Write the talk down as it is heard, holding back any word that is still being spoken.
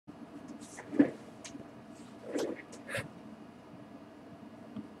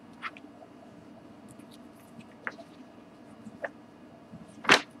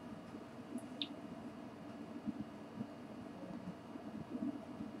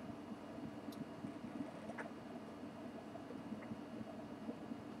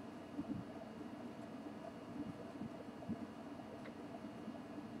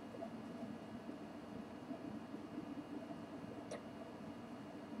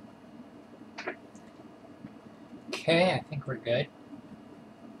Okay, I think we're good.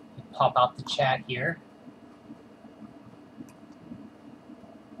 Pop out the chat here.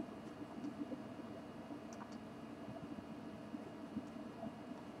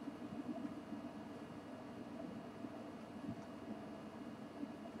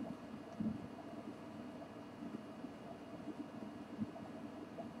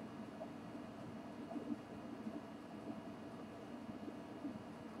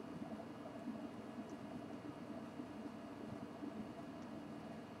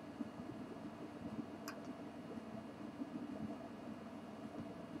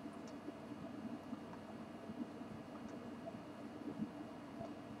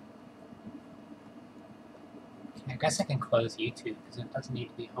 I guess I can close YouTube because it doesn't need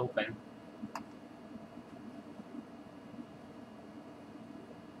to be open.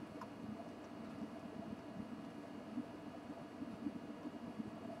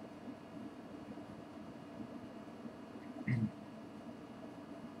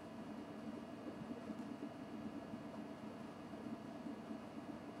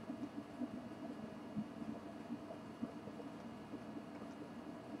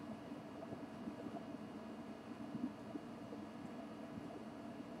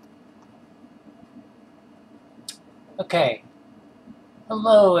 Okay.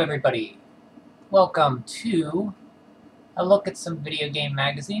 Hello, everybody. Welcome to a look at some video game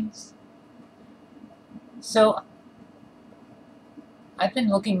magazines. So, I've been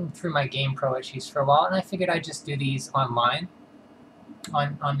looking through my GamePro issues for a while, and I figured I'd just do these online,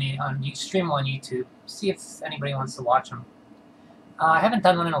 stream on YouTube. See if anybody wants to watch them. I haven't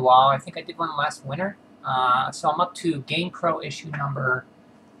done one in a while. I think I did one last winter. So I'm up to GamePro issue number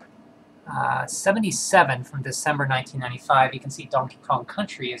 77 from December 1995. You can see Donkey Kong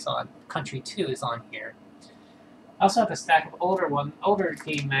Country 2 is on here. I also have a stack of older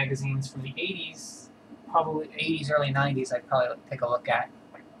game magazines from the 80s, probably 80s, early 90s. I'd probably take a look at.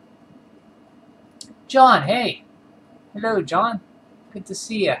 John, hey, hello, John. Good to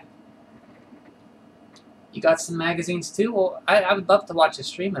see you. You got some magazines too? Well, I would love to watch a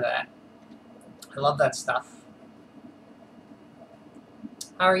stream of that. I love that stuff.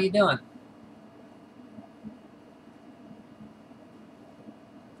 How are you doing?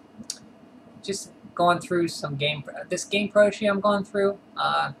 Just going through some this GamePro issue I'm going through.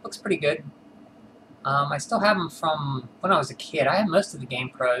 Looks pretty good. I still have them from when I was a kid. I had most of the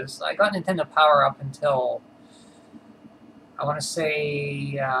GamePros. I got Nintendo Power up until, I want to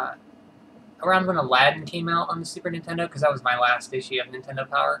say, around when Aladdin came out on the Super Nintendo, because that was my last issue of Nintendo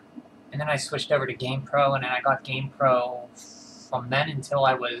Power. And then I switched over to GamePro, and then I got GamePro from then until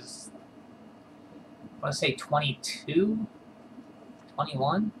I was, I want to say 22,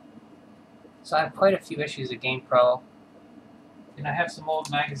 21. So I have quite a few issues of GamePro. And I have some old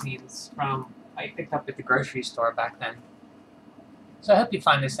magazines from I picked up at the grocery store back then. So I hope you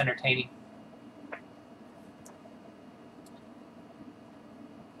find this entertaining.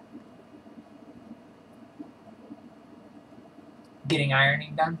 Getting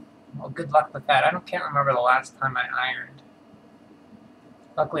ironing done? Well, good luck with that. Can't remember the last time I ironed.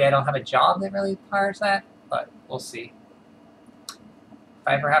 Luckily, I don't have a job that really requires that, but we'll see. If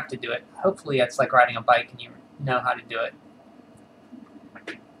I ever have to do it, hopefully it's like riding a bike and you know how to do it.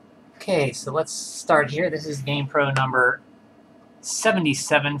 Okay, so let's start here. This is GamePro number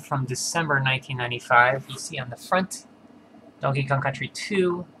 77 from December 1995. You see on the front, Donkey Kong Country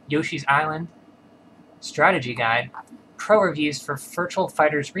 2, Yoshi's Island, Strategy Guide, Pro Reviews for Virtual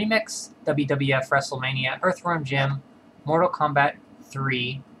Fighters Remix, WWF WrestleMania, Earthworm Jim, Mortal Kombat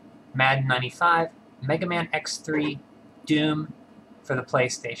 3, Madden 95, Mega Man X3, Doom for the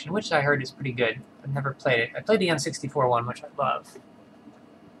PlayStation, which I heard is pretty good. I've never played it. I played the N64 one, which I love.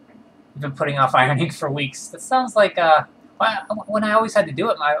 I've been putting off ironing for weeks. That sounds like, when I always had to do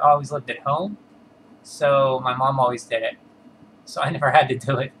it, I always lived at home, so my mom always did it. So I never had to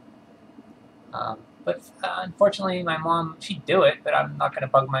do it. But unfortunately, my mom, she'd do it, but I'm not going to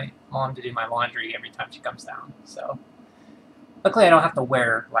bug my mom to do my laundry every time she comes down. So luckily, I don't have to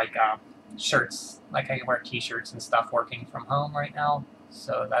wear, like, shirts. Like, I can wear t-shirts and stuff working from home right now,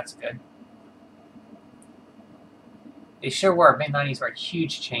 so that's good. They sure were. Mid-90s were a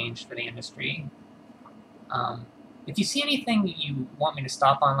huge change for the industry. If you see anything that you want me to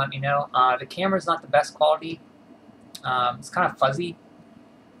stop on, let me know. The camera's not the best quality. It's kind of fuzzy.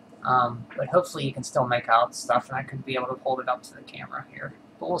 But hopefully you can still make out stuff, and I could be able to hold it up to the camera here.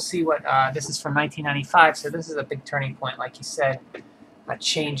 But we'll see what, this is from 1995, so this is a big turning point, like you said,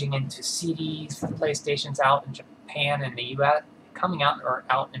 changing into CDs for PlayStation's out in Japan and the US, coming out, or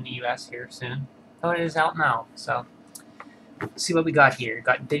out in the US here soon. Oh, it is out now, so let's see what we got here.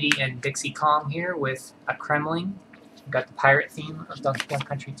 Got Diddy and Dixie Kong here with a Kremling, Got the pirate theme of Donkey Kong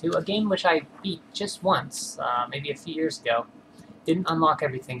Country 2, a game which I beat just once, maybe a few years ago. Didn't unlock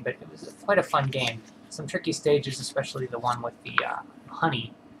everything, but it was quite a fun game. Some tricky stages, especially the one with the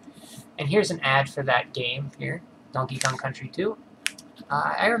honey. And here's an ad for that game here, Donkey Kong Country 2.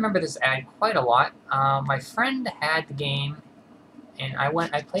 I remember this ad quite a lot. My friend had the game, and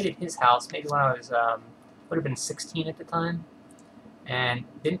I played at his house, maybe when I was, would have been 16 at the time, and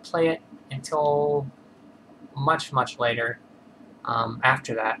didn't play it until much later,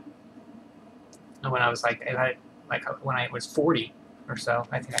 after that. And when I was like when I was 40 or so,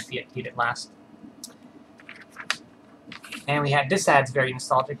 I think I beat it last. And we had this ad's very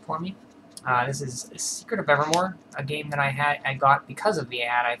nostalgic for me. This is Secret of Evermore, a game that I got because of the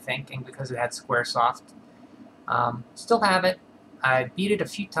ad, I think, and because it had Squaresoft. Still have it. I beat it a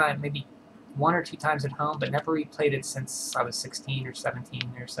few times, maybe 1 or 2 times at home, but never replayed it since I was 16 or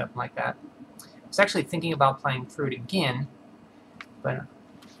 17 or something like that. I was actually thinking about playing through it again, but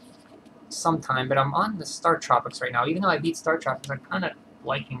sometime. But I'm on the Star Tropics right now. Even though I beat Star Tropics, I'm kind of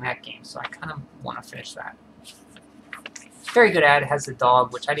liking that game, so I kind of want to finish that. Very good ad. It has the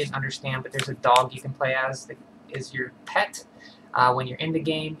dog, which I didn't understand, but there's a dog you can play as that is your pet. When you're in the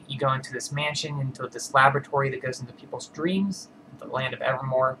game, you go into this mansion, into this laboratory that goes into people's dreams, the land of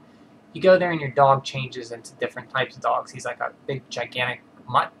Evermore. You go there and your dog changes into different types of dogs. He's like a big, gigantic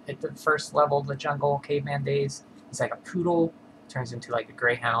mutt at the first level of the jungle, caveman days. He's like a poodle, turns into like a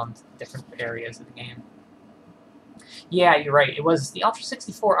greyhound, different areas of the game. Yeah, you're right. It was the Ultra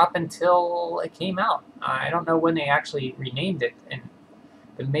 64 up until it came out. I don't know when they actually renamed it,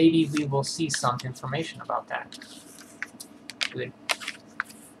 but maybe we will see some information about that. Good.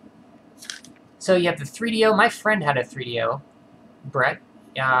 So you have the 3DO. My friend had a 3DO, Brett.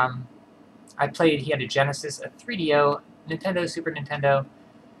 I played, he had a Genesis, a 3DO, Nintendo, Super Nintendo,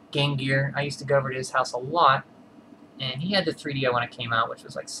 Game Gear. I used to go over to his house a lot, and he had the 3DO when it came out, which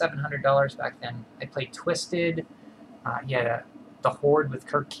was like $700 back then. I played Twisted. He had The Horde with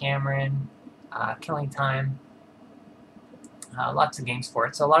Kirk Cameron, Killing Time. Lots of games for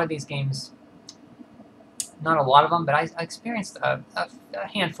it. So a lot of these games, not a lot of them, but I experienced a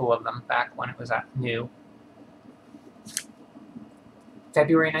handful of them back when it was new.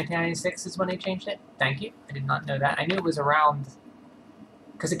 February 1996 is when they changed it. Thank you. I did not know that. I knew it was around,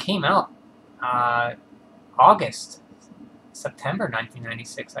 because it came out September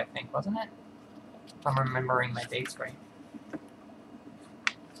 1996, I think, wasn't it? If I'm remembering my dates right.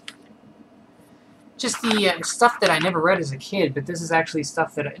 Just the stuff that I never read as a kid, but this is actually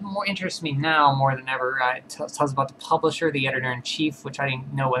stuff that more interests me now more than ever. It tells about the publisher, the editor-in-chief, which I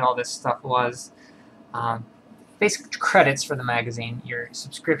didn't know what all this stuff was. Basic credits for the magazine, your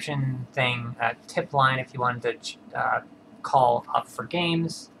subscription thing, tip line if you wanted to call up for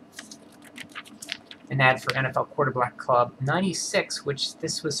games, an ad for NFL Quarterback Club 96, which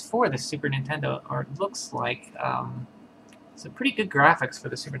this was for the Super Nintendo, or it looks like. It's a pretty good graphics for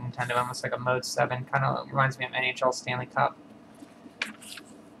the Super Nintendo, almost like a Mode 7, kind of reminds me of NHL Stanley Cup.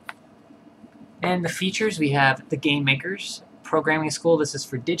 And the features, we have the Game Makers Programming School. This is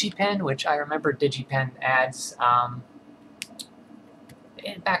for DigiPen, which I remember DigiPen ads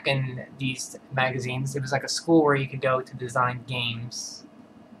back in these magazines. It was like a school where you could go to design games.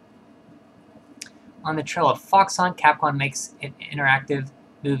 On the trail of Fox Hunt, Capcom makes an interactive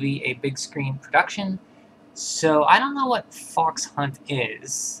movie a big screen production. So I don't know what Fox Hunt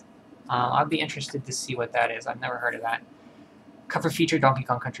is. I'd be interested to see what that is. I've never heard of that. Cover feature Donkey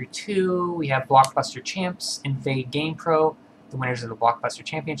Kong Country 2. We have Blockbuster Champs, Invade GamePro, the winners of the Blockbuster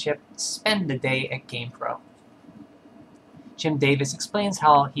Championship. Spend the day at GamePro. Jim Davis explains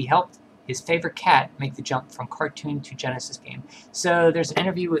how he helped his favorite cat make the jump from cartoon to Genesis game. So there's an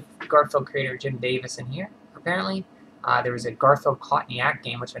interview with Garfield creator Jim Davis in here, apparently. There was a Garfield Caught in the Act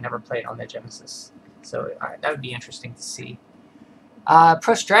game, which I never played on the Genesis. So that would be interesting to see.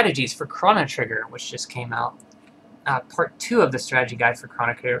 Pro Strategies for Chrono Trigger, which just came out. Part 2 of the strategy guide for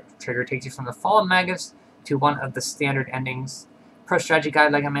Chrono Trigger takes you from the fall of Magus to one of the standard endings. Pro Strategy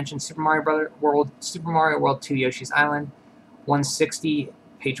Guide, like I mentioned, Super Mario World 2 Yoshi's Island, 160,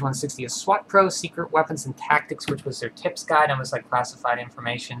 page 160 of SWAT Pro, Secret Weapons and Tactics, which was their tips guide, almost like classified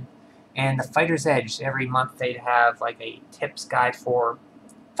information. And the Fighter's Edge, every month they'd have like a tips guide for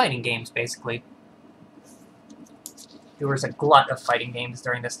fighting games, basically. There was a glut of fighting games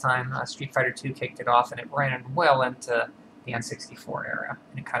during this time. Street Fighter II kicked it off, and it ran well into the N64 era,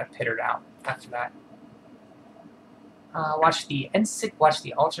 and it kind of pittered out after that. Watch the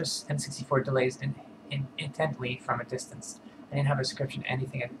Ultra N64 delays intently from a distance. I didn't have a subscription to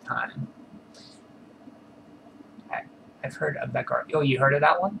anything at the time. I've heard of that. Oh, you heard of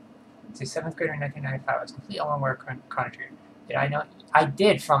that one? It's a 7th grader in 1995. I was completely unaware of Chrono Trigger. Did I know? I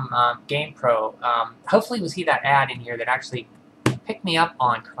did from GamePro. Hopefully was he that ad in here that actually picked me up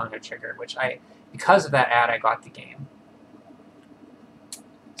on Chrono Trigger, which because of that ad, I got the game.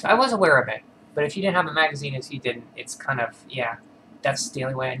 So I was aware of it, but if you didn't have a magazine as he didn't, it's kind of, yeah, that's the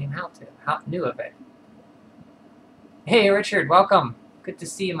only way I knew of it. Hey, Richard, welcome. Good to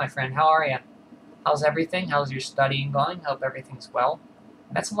see you, my friend. How are you? How's everything? How's your studying going? Hope everything's well.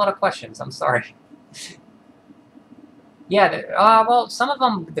 That's a lot of questions. I'm sorry. Yeah, well, some of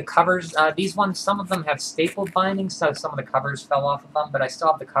them, the covers, these ones, some of them have stapled bindings, so some of the covers fell off of them, but I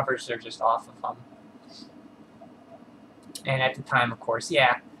still have the covers, they're just off of them. And at the time, of course,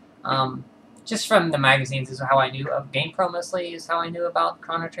 yeah. Just from the magazines is how I knew of GamePro mostly, is how I knew about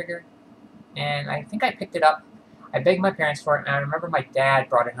Chrono Trigger. And I think I picked it up. I begged my parents for it, and I remember my dad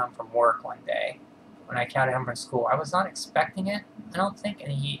brought it home from work one day when I got it home from school. I was not expecting it, I don't think,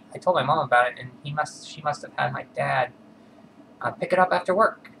 and I told my mom about it, and she must have had my dad pick it up after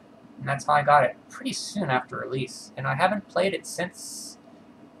work. And that's how I got it, pretty soon after release. And I haven't played it since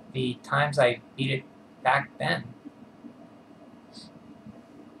the times I beat it back then.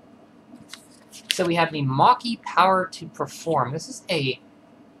 So we have the Maki Power to Perform. This is a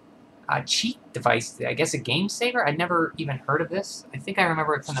cheat device, I guess a game saver. I'd never even heard of this. I think I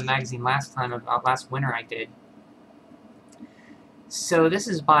remember it from the magazine last winter I did. So this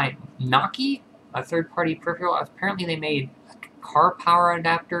is by Naki, a third-party peripheral. Apparently they made a car power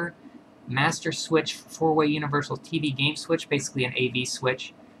adapter, master switch, 4-way universal TV game switch, basically an AV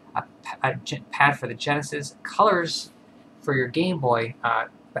switch, a pad for the Genesis, colors for your Game Boy,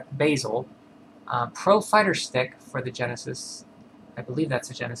 Basil, Pro Fighter Stick for the Genesis, I believe that's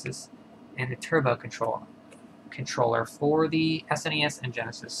a Genesis, and the Turbo controller for the SNES and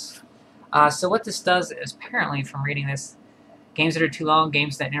Genesis. So what this does is, apparently, from reading this, games that are too long,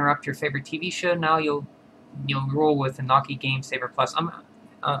 games that interrupt your favorite TV show, now you'll roll with the Naki Game Saver Plus. I'm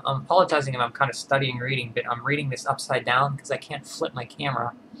apologizing if I'm kind of studying reading, but I'm reading this upside down because I can't flip my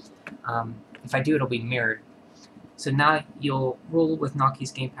camera. If I do, it'll be mirrored. So now you'll roll with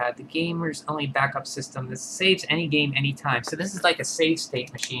Naki's gamepad, the gamer's only backup system that saves any game anytime. So this is like a save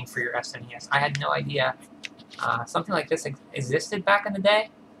state machine for your SNES. I had no idea something like this existed back in the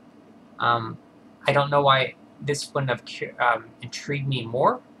day. I don't know why this wouldn't have intrigued me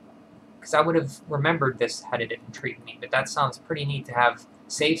more, because I would have remembered this had it intrigued me. But that sounds pretty neat to have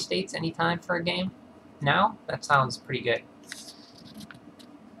save states anytime for a game. Now, that sounds pretty good.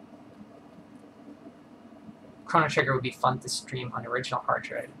 Chrono Trigger would be fun to stream on original hard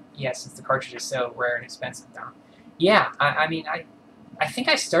drive. Yes, since the cartridge is so rare and expensive now. Yeah, I mean, I think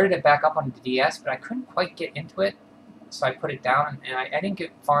I started it back up on the DS, but I couldn't quite get into it, so I put it down, and I didn't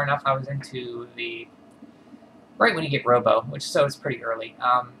get far enough. I was into right when you get Robo, so it's pretty early.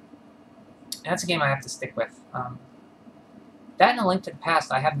 That's a game I have to stick with. That and A Link to the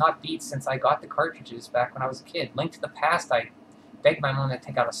Past I have not beat since I got the cartridges back when I was a kid. Link to the Past, I begged my mom to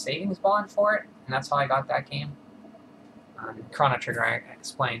take out a savings bond for it, and that's how I got that game. Chrono Trigger, I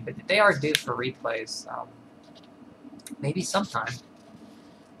explained, but they are due for replays. Maybe sometime.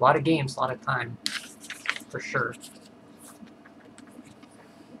 A lot of games, a lot of time, for sure.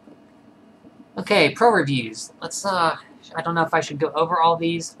 Okay, pro reviews. Let's, I don't know if I should go over all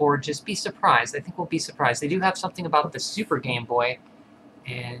these or just be surprised. I think we'll be surprised. They do have something about the Super Game Boy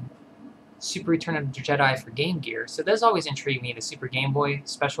and Super Return of the Jedi for Game Gear. So those always intrigue me, the Super Game Boy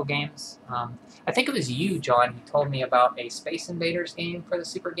special games. I think it was you, John, who told me about a Space Invaders game for the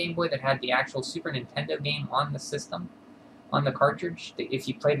Super Game Boy that had the actual Super Nintendo game on the system, on the cartridge. If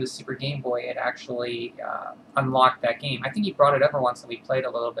you played with Super Game Boy, it actually unlocked that game. I think you brought it over once and we played a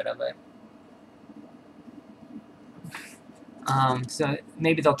little bit of it. So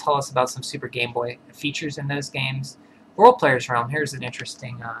maybe they'll tell us about some Super Game Boy features in those games. Role Player's Realm, here's an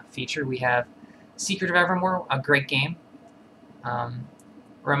interesting feature. We have Secret of Evermore, a great game.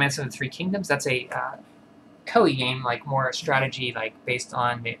 Romance of the Three Kingdoms, that's a Koei game, like more a strategy, like based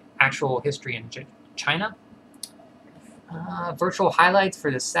on the actual history in China. Virtual highlights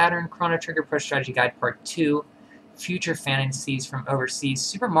for the Saturn, Chrono Trigger Pro Strategy Guide Part 2, Future Fantasies from Overseas,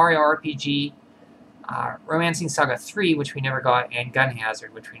 Super Mario RPG, Romancing Saga 3, which we never got, and Gun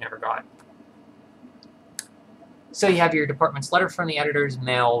Hazard, which we never got. So you have your department's letter from the editor's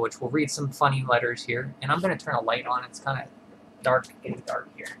mail, which we'll read some funny letters here. And I'm going to turn a light on. It's kind of dark, getting dark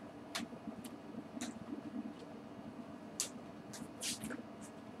here.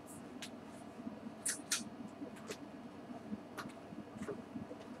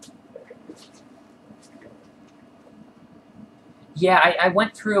 Yeah, I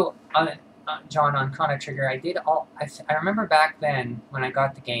went through John, on Chrono Trigger, I did all. I remember back then when I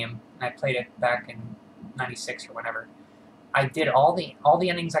got the game and I played it back in '96 or whenever. I did all the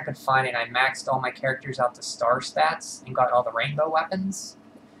endings I could find, and I maxed all my characters out to star stats and got all the rainbow weapons.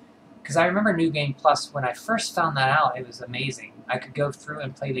 Because I remember New Game Plus, when I first found that out, it was amazing. I could go through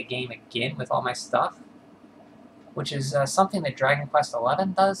and play the game again with all my stuff, which is something that Dragon Quest XI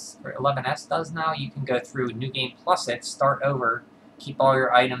does, or 11S does now. You can go through New Game Plus it, start over, keep all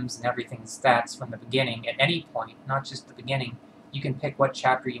your items and everything's stats from the beginning at any point, not just the beginning. You can pick what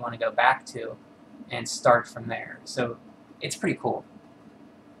chapter you want to go back to and start from there. So it's pretty cool.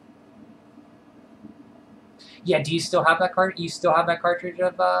 Yeah, do you still have that card? You still have that cartridge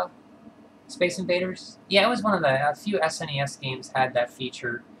of Space Invaders? Yeah, it was one of a few SNES games had that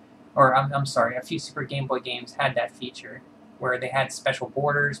feature, or I'm sorry, a few Super Game Boy games had that feature where they had special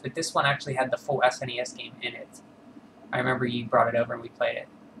borders, but this one actually had the full SNES game in it. I remember you brought it over and we played it.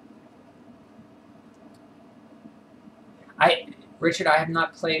 Richard, I have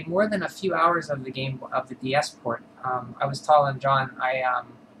not played more than a few hours of the game of the DS port. I was telling John I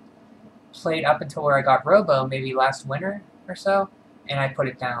played up until where I got Robo maybe last winter or so, and I put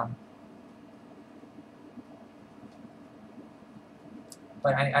it down.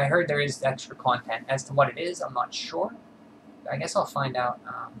 But I heard there is extra content. As to what it is, I'm not sure. I guess I'll find out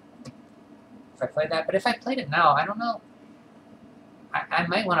if I play that. But if I played it now, I don't know. I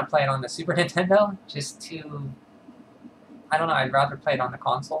might want to play it on the Super Nintendo, just to... I don't know, I'd rather play it on the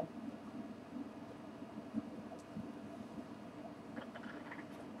console.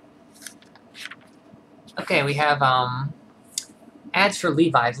 Okay, we have ads for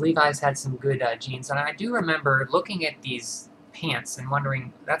Levi's. Levi's had some good jeans, and I do remember looking at these pants and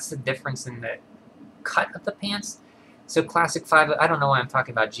wondering, that's the difference in the cut of the pants. So Classic 5, I don't know why I'm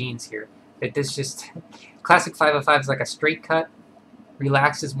talking about jeans here, but this just, Classic 505 is like a straight cut,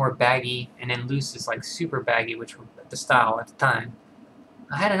 Relax is more baggy, and then Loose is like super baggy, which was the style at the time.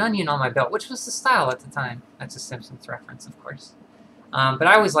 I had an onion on my belt, which was the style at the time. That's a Simpsons reference, of course. But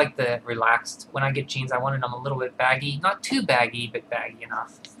I always like the relaxed. When I get jeans, I wanted them a little bit baggy. Not too baggy, but baggy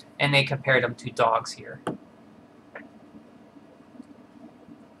enough. And they compared them to dogs here.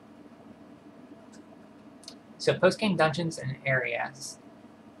 So post-game dungeons and areas.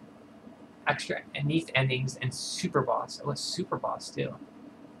 Extra and neat endings and Super Boss. It was Super Boss, too.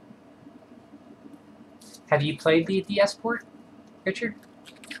 Have you played the DS port, Richard?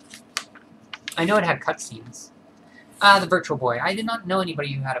 I know it had cutscenes. The Virtual Boy. I did not know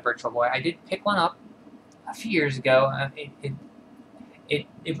anybody who had a Virtual Boy. I did pick one up a few years ago.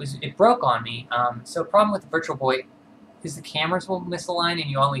 It broke on me. So the problem with the Virtual Boy is the cameras will misalign and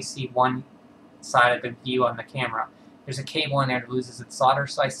you only see one side of the view on the camera. There's a cable in there that loses its solder,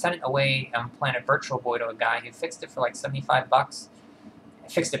 so I sent it away and planted Virtual Boy to a guy who fixed it for like 75 bucks.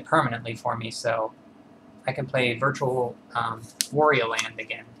 Fixed it permanently for me, so I can play Virtual Wario Land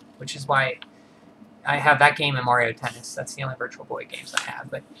again, which is why I have that game and Mario Tennis. That's the only Virtual Boy games I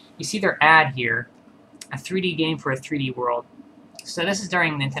have. But you see their ad here, a 3D game for a 3D world. So this is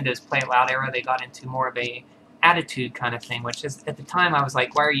during Nintendo's Play It Loud era. They got into more of a attitude kind of thing, which is, at the time I was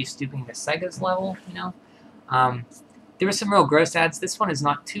like, why are you stooping to Sega's level, you know? There were some real gross ads. This one is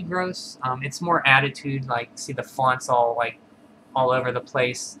not too gross. It's more attitude, like, see the fonts all over the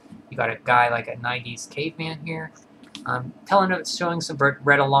place. You got a guy like a 90s caveman here. Telenotes showing some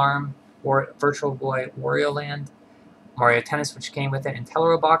Red Alarm, or Virtual Boy Wario Land, Mario Tennis, which came with it, and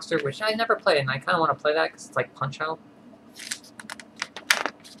Tellero Boxer, which I never played, and I kind of want to play that because it's like Punch-Out.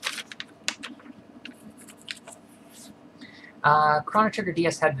 Chrono Trigger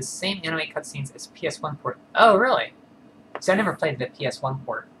DS had the same anime cutscenes as PS1 port. Oh, really? So I never played the PS1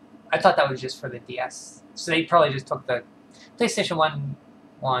 port. I thought that was just for the DS. So they probably just took the PlayStation 1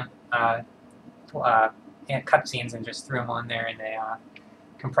 cutscenes and just threw them on there, and they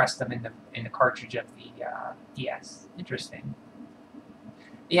compressed them in the cartridge of the DS. Interesting.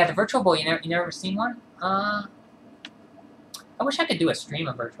 Yeah, the Virtual Boy. You never seen one? I wish I could do a stream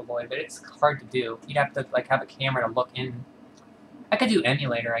of Virtual Boy, but it's hard to do. You'd have to like have a camera to look in. I could do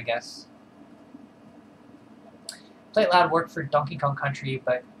emulator, I guess. Play It Loud worked for Donkey Kong Country,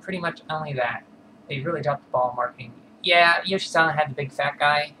 but pretty much only that. They really dropped the ball on marketing. Yeah, Yoshi's Island had the big fat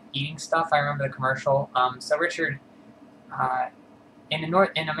guy eating stuff. I remember the commercial. So Richard, in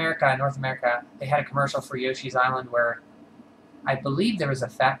North America, they had a commercial for Yoshi's Island where I believe there was a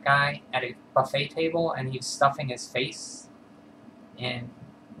fat guy at a buffet table and he was stuffing his face, and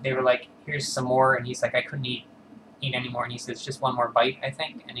they were like, "Here's some more," and he's like, "I couldn't eat anymore," and he says, "Just one more bite, I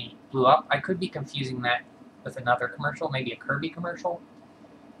think," and he blew up. I could be confusing that with another commercial, maybe a Kirby commercial,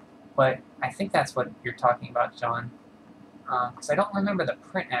 but I think that's what you're talking about, John. because I don't remember the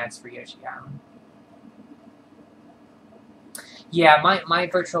print ads for Yoshi Island. Yeah, my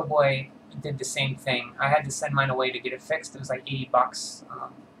Virtual Boy did the same thing. I had to send mine away to get it fixed. It was like 80 bucks,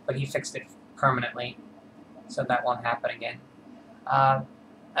 but he fixed it permanently, so that won't happen again.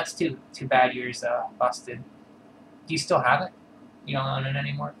 That's too bad yours busted. Do you still have it? You don't own it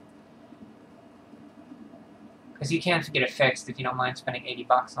anymore? Because you can get it fixed if you don't mind spending 80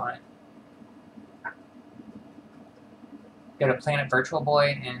 bucks on it. Go to Planet Virtual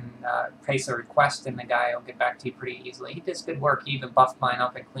Boy and place a request, and the guy will get back to you pretty easily. He does good work. He even buffed mine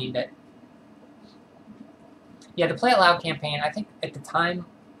up and cleaned it. Yeah, the Play It Loud campaign, I think at the time,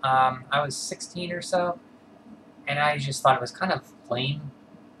 I was 16 or so, and I just thought it was kind of lame.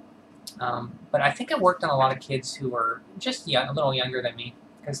 But I think it worked on a lot of kids who were just a little younger than me,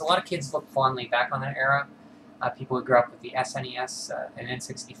 because a lot of kids look fondly back on that era. People who grew up with the SNES and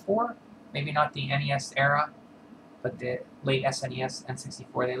N64, maybe not the NES era, but the late SNES,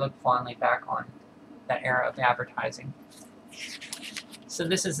 N64, they look fondly back on that era of advertising. So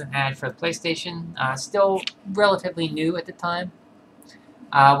this is an ad for the PlayStation, still relatively new at the time.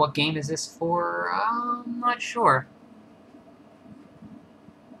 What game is this for? I'm not sure.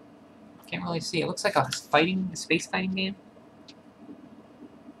 Can't really see. It looks like a space fighting game.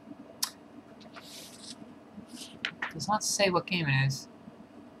 Does not say what game it is.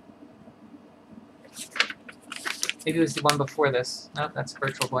 Maybe it was the one before this. No, that's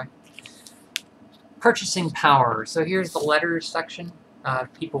Virtual Boy. Purchasing power. So here's the letters section.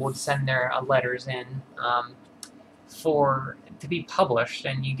 People would send their letters in to be published,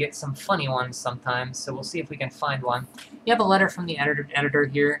 and you get some funny ones sometimes. So we'll see if we can find one. You have a letter from the editor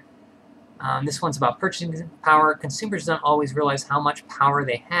here. This one's about purchasing power. Consumers don't always realize how much power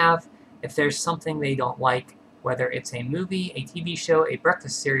they have. If there's something they don't like, whether it's a movie, a TV show, a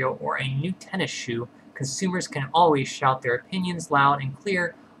breakfast cereal, or a new tennis shoe, consumers can always shout their opinions loud and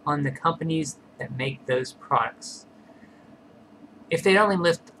clear on the companies that make those products. If they'd only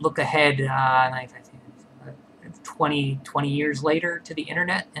look ahead, I think 20 years later to the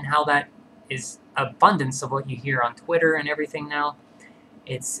internet and how that is abundance of what you hear on Twitter and everything now,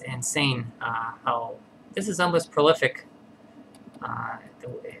 it's insane how this is almost prolific.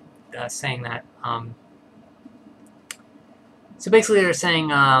 Saying that. So basically, they're saying,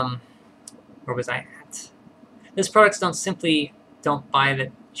 where was I at? These products don't buy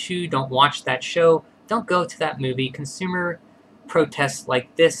that shoe, don't watch that show, don't go to that movie. Consumer protests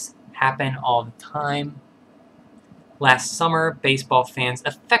like this happen all the time. Last summer, baseball fans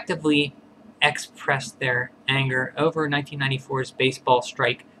effectively expressed their anger over 1994's baseball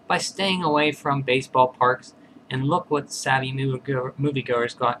strike by staying away from baseball parks, and look what savvy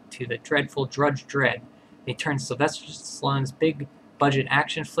moviegoers got to the dreadful Judge Dredd. They turned Sylvester Stallone's big-budget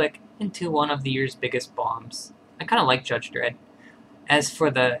action flick into one of the year's biggest bombs. I kind of like Judge Dredd. As for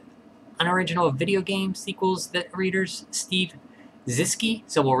the unoriginal video game sequels that readers Steve Ziski,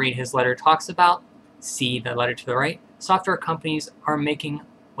 so we'll read his letter, talks about, see the letter to the right, software companies are making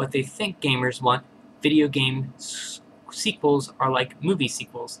what they think gamers want. Video game sequels are like movie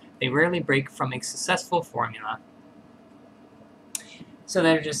sequels. They rarely break from a successful formula. So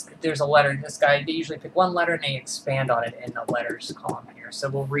there's a letter. This guy, they usually pick one letter and they expand on it in the letters column here. So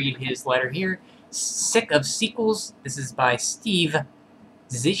we'll read his letter here. Sick of sequels. This is by Steve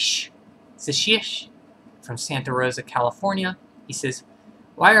Zishish from Santa Rosa, California. He says,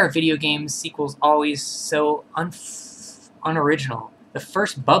 why are video game sequels always so unoriginal? The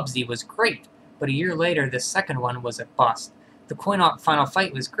first Bubsy was great, but a year later the second one was a bust. The coin-op Final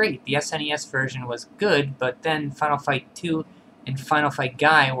Fight was great. The SNES version was good, but then Final Fight 2 and Final Fight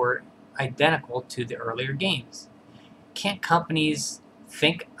Guy were identical to the earlier games. Can't companies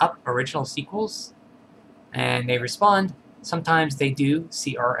think up original sequels? And they respond, sometimes they do.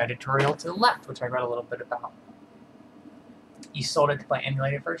 See our editorial to the left, which I read a little bit about. You sold it to play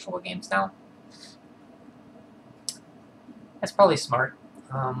emulated virtual games now? That's probably smart.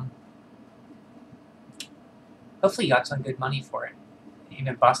 Hopefully you got some good money for it.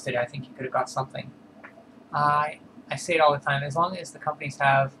 Even busted, I think you could have got something. I say it all the time, as long as the companies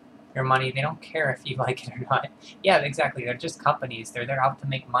have your money, they don't care if you like it or not. Yeah, exactly, they're just companies. They're out to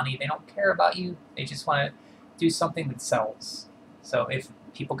make money. They don't care about you. They just want to do something that sells. So if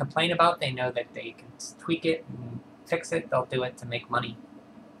people complain about it, they know that they can tweak it and fix it. They'll do it to make money.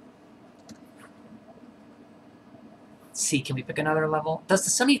 Let's see, can we pick another level? Does the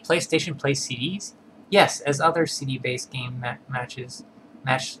Sony PlayStation play CDs? Yes, as other CD-based game match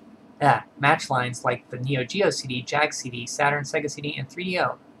lines like the Neo Geo CD, Jag CD, Saturn, Sega CD, and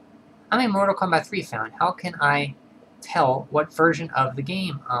 3DO. I'm a Mortal Kombat 3 fan. How can I tell what version of the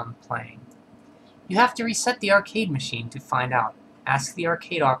game I'm playing? You have to reset the arcade machine to find out. Ask the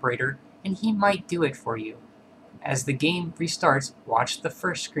arcade operator, and he might do it for you. As the game restarts, watch the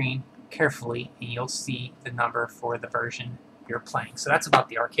first screen carefully, and you'll see the number for the version you're playing. So that's about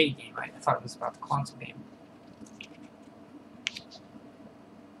the arcade game. I thought it was about the console game.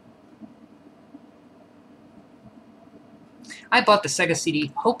 I bought the Sega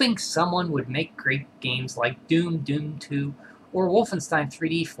CD hoping someone would make great games like Doom, Doom 2, or Wolfenstein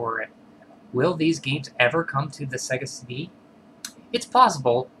 3D for it. Will these games ever come to the Sega CD? It's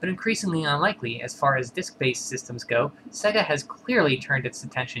possible, but increasingly unlikely as far as disc-based systems go. Sega has clearly turned its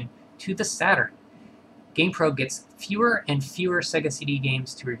attention to the Saturn. GamePro gets fewer and fewer Sega CD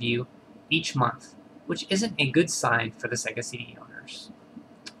games to review each month, which isn't a good sign for the Sega CD owners.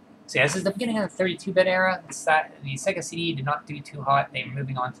 So yeah, this is the beginning of the 32-bit era. The Sega CD did not do too hot. They were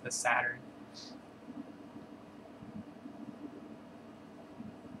moving on to the Saturn.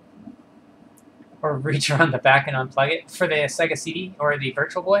 Or reach around the back and unplug it for the Sega CD or the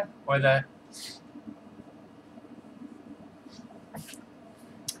Virtual Boy or the...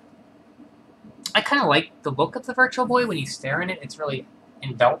 I kind of like the look of the Virtual Boy when you stare in it. It's really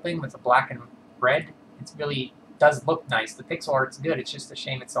enveloping with the black and red. It really does look nice. The pixel art's good. It's just a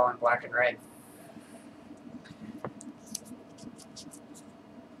shame it's all in black and red.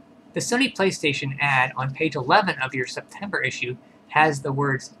 The Sony PlayStation ad on page 11 of your September issue has the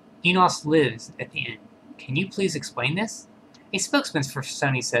words "Enos lives" at the end. Can you please explain this? A spokesman for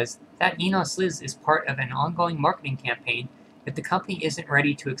Sony says that Enos lives is part of an ongoing marketing campaign that the company isn't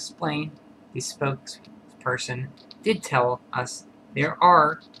ready to explain. The spokesperson did tell us there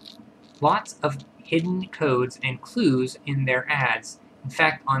are lots of hidden codes and clues in their ads. In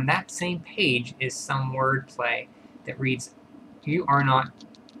fact, on that same page is some wordplay that reads, "You are not,"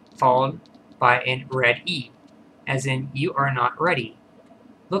 followed by a red E, as in "you are not ready."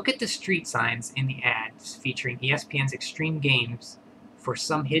 Look at the street signs in the ads featuring ESPN's Extreme Games for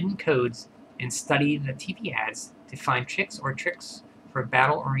some hidden codes and study the TV ads to find tricks for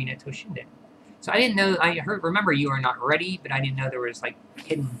Battle Arena Toshinden. So I didn't know, remember "You Are Not Ready," but I didn't know there was like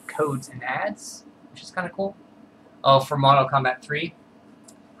hidden codes in ads, which is kind of cool. Oh, for Mortal Kombat 3.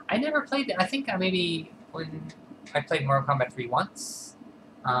 I never played it. I think when I played Mortal Kombat 3 once.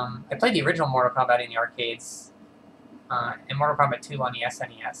 I played the original Mortal Kombat in the arcades. And Mortal Kombat 2 on the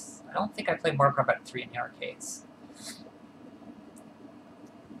SNES. I don't think I played Mortal Kombat 3 in the arcades.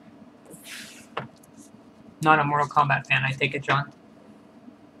 Not a Mortal Kombat fan, I take it, John?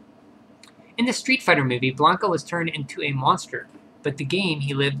 In the Street Fighter movie, Blanka was turned into a monster, but the game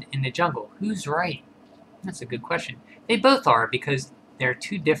he lived in the jungle. Who's right? That's a good question. They both are, because they're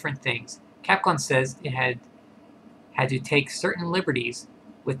two different things. Capcom says it had to take certain liberties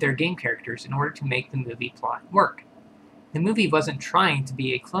with their game characters in order to make the movie plot work. The movie wasn't trying to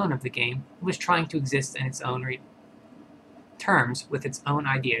be a clone of the game, it was trying to exist in its own terms with its own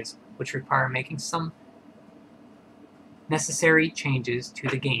ideas, which require making some necessary changes to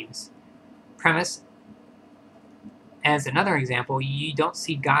the game's premise. As another example, you don't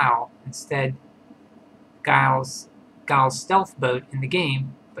see Guile. Instead, Guile's stealth boat in the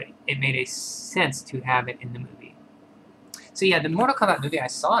game, but it made a sense to have it in the movie. So yeah, the Mortal Kombat movie I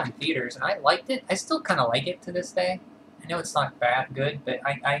saw in theaters, and I liked it. I still kind of like it to this day. I know it's not good, but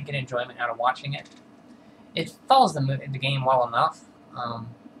I get enjoyment out of watching it. It follows the game well enough.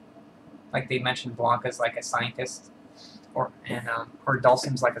 Like they mentioned, Blanka's like a scientist, or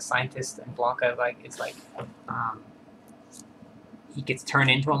Dulcim's like a scientist, and Blanka he gets turned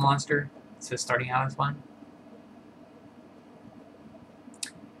into a monster. So starting out is fun.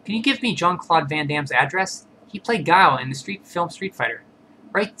 Can you give me Jean-Claude Van Damme's address? He played Guile in the film Street Fighter.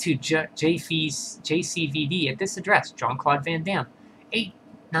 Write to JCVD at this address, Jean-Claude Van Damme,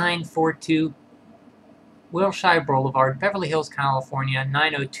 8942 Wilshire Boulevard, Beverly Hills, California,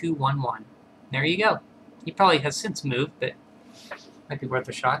 90211. There you go. He probably has since moved, but might be worth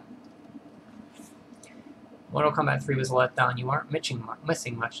a shot. Mortal Kombat 3 was a letdown. You aren't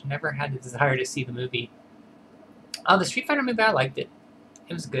missing much. Never had the desire to see the movie. Oh, the Street Fighter movie, I liked it.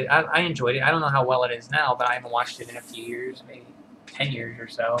 It was good. I enjoyed it. I don't know how well it is now, but I haven't watched it in a few years, maybe 10 years or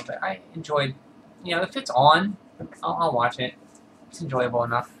so. But I enjoyed, if it's on, I'll watch it. It's enjoyable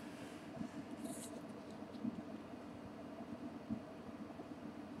enough.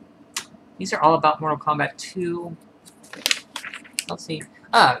 These are all about Mortal Kombat 2. Let's see.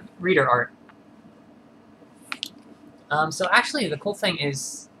 Reader art. So actually, the cool thing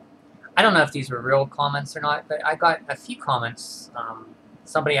is, I don't know if these were real comments or not, but I got a few comments.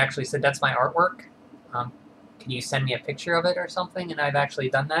 Somebody actually said, "That's my artwork. Can you send me a picture of it or something?" And I've actually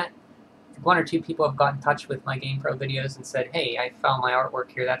done that. One or two people have got in touch with my GamePro videos and said, "Hey, I found my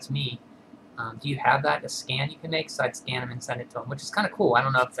artwork here. That's me." Do you have that, a scan you can make? So I'd scan them and send it to them, which is kind of cool. I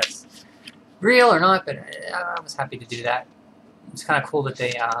don't know if that's real or not, but I was happy to do that. It's kind of cool that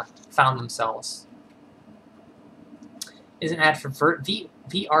they found themselves. Is an ad for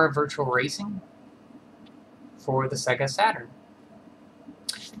VR virtual racing for the Sega Saturn.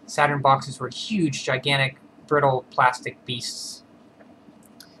 Saturn boxes were huge, gigantic, brittle plastic beasts.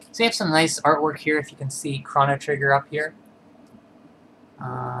 So you have some nice artwork here, if you can see Chrono Trigger up here.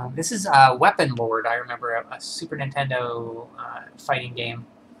 This is Weapon Lord, I remember, a Super Nintendo fighting game.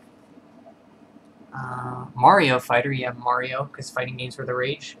 Mario Fighter, you have Mario, because fighting games were the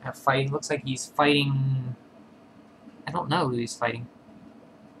rage. Looks like he's fighting... I don't know who he's fighting.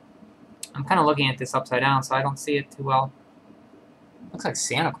 I'm kind of looking at this upside down, so I don't see it too well. Looks like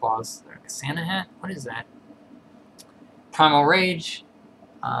Santa Claus. A Santa hat? What is that? Primal Rage.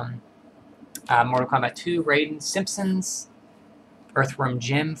 Mortal Kombat 2, Raiden. Simpsons. Earthworm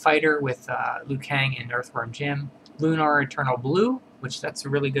Jim fighter with Liu Kang and Earthworm Jim. Lunar Eternal Blue, which that's a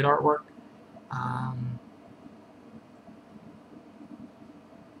really good artwork.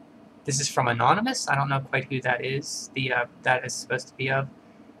 This is from Anonymous. I don't know quite who that is. That is supposed to be of.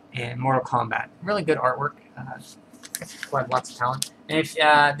 And Mortal Kombat. Really good artwork. People have lots of talent. And if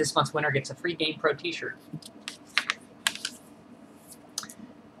this month's winner gets a free GamePro t-shirt.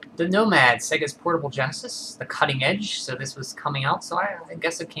 The Nomad, Sega's portable Genesis, the cutting edge. So this was coming out. So I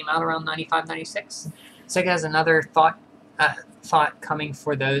guess it came out around 95, 96. Sega has another thought coming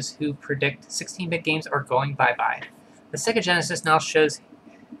for those who predict 16-bit games are going bye-bye. The Sega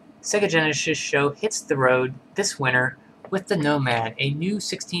Genesis show hits the road this winter with the Nomad, a new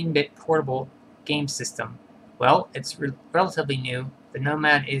 16-bit portable game system. Well, it's relatively new. The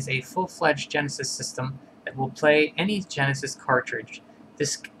Nomad is a full-fledged Genesis system that will play any Genesis cartridge.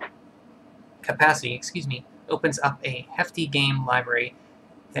 This capacity, opens up a hefty game library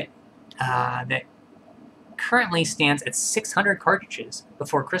that currently stands at 600 cartridges.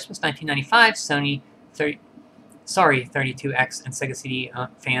 Before Christmas 1995, 32X and Sega CD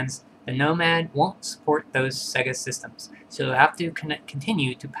fans, the Nomad won't support those Sega systems, so you'll have to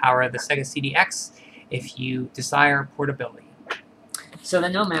continue to power the Sega CDX if you desire portability. So the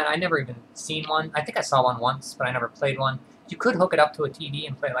Nomad, I never even seen one. I think I saw one once, but I never played one. You could hook it up to a TV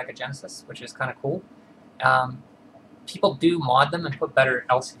and play like a Genesis, which is kind of cool. People do mod them and put better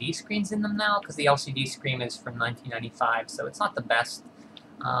LCD screens in them now, because the LCD screen is from 1995, so it's not the best.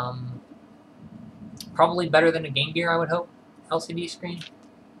 Probably better than a Game Gear, I would hope, LCD screen.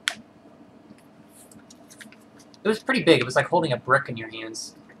 It was pretty big. It was like holding a brick in your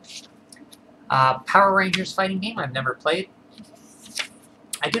hands. Power Rangers fighting game I've never played.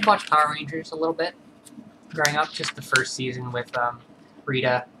 I did watch Power Rangers a little bit growing up, just the first season with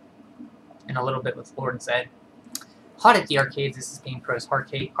Rita and a little bit with Lord Zed. Hot at the Arcades, this is GamePro's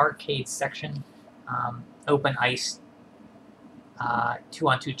arcade section. Open Ice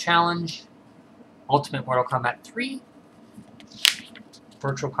 2-on-2 Challenge. Ultimate Mortal Kombat 3.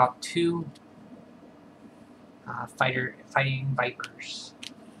 Virtual Cop 2. Fighting Vipers.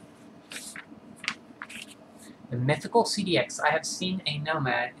 The Mythical CDX. I have seen a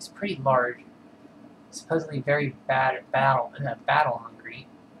Nomad. It's pretty large. Supposedly very bad at battle hungry.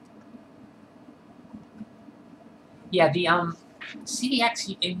 Yeah, the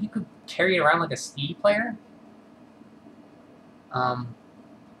CDX, you could carry it around like a CD player. But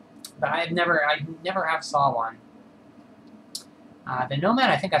I never have saw one. The Nomad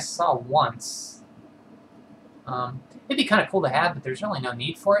I think I saw once. It'd be kind of cool to have, but there's really no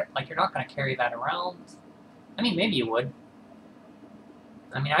need for it. Like, you're not going to carry that around. I mean, maybe you would.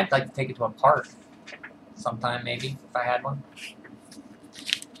 I mean, I'd like to take it to a park sometime, maybe, if I had one.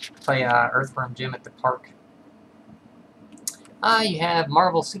 Play Earthworm Jim at the park. You have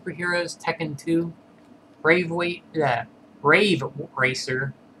Marvel Superheroes, Tekken 2, Rave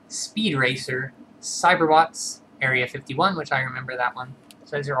Racer, Speed Racer, Cyberbots, Area 51, which I remember that one.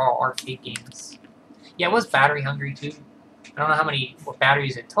 So those are all arcade games. Yeah, it was battery hungry too. I don't know what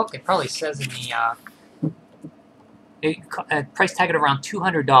batteries it took. It probably says in the price tag at around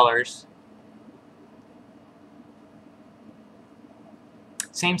 $200.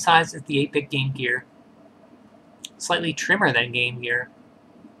 Same size as the 8-bit Game Gear. Slightly trimmer than Game Gear.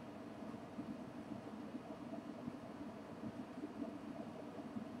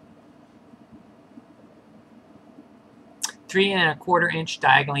 .75-inch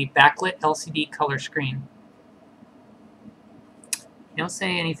diagonally backlit LCD color screen. They don't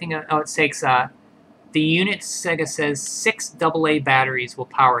say anything. Oh, it takes the unit. Sega says 6 AA batteries will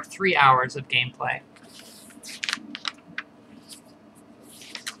power 3 hours of gameplay.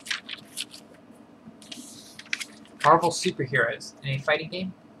 Marvel Superheroes, any fighting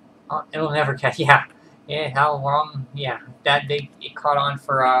game? It'll never catch. Yeah, yeah. How long? Yeah, that it caught on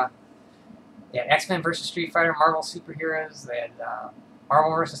for yeah, X-Men versus Street Fighter, Marvel superheroes. They had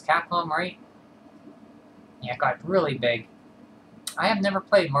Marvel versus Capcom, right? Yeah, it got really big. I have never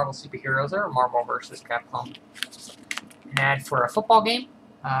played Marvel superheroes or Marvel versus Capcom. An ad for a football game.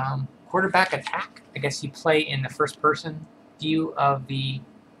 Quarterback attack. I guess you play in the first-person view of the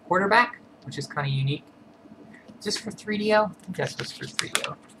quarterback, which is kind of unique. Is this for 3DO? I think that's just for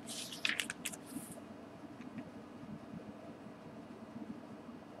 3DO.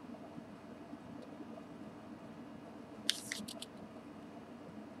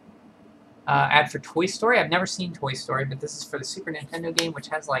 Ad for Toy Story. I've never seen Toy Story, but this is for the Super Nintendo game, which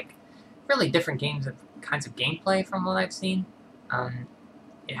has like really different kinds of gameplay from what I've seen.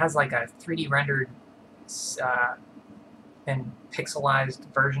 It has like a 3D rendered and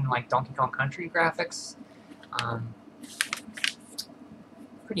pixelized version like Donkey Kong Country graphics.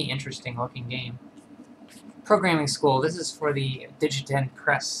 Pretty interesting looking game. Programming School. This is for the Digiten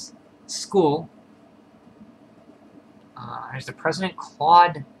Press School. There's the president,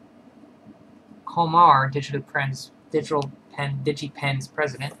 Claude Comar, DigiPen's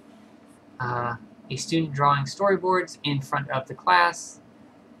president. A student drawing storyboards in front of the class.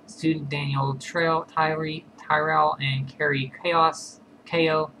 Student Daniel Tyrell and Carrie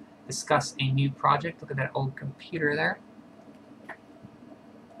Ko discuss a new project. Look at that old computer there.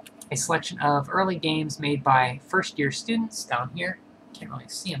 A selection of early games made by first-year students down here. Can't really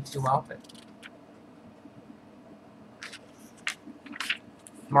see them too well, but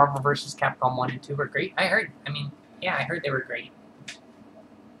Marvel vs. Capcom 1 and 2 were great. I heard they were great.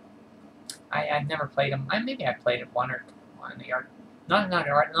 I've never played them. Maybe I played one or two in the arcade. Not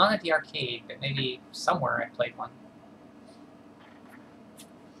at the arcade, but maybe somewhere I played one.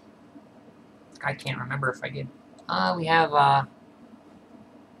 I can't remember if I did. We have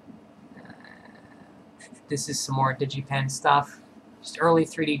this is some more DigiPen stuff. Just early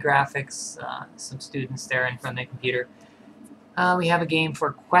 3D graphics. Some students there in front of the computer. We have a game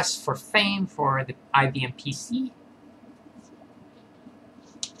for Quest for Fame for the IBM PC.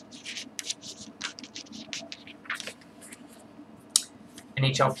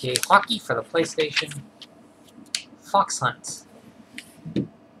 NHLPA Hockey for the PlayStation. Fox Hunt.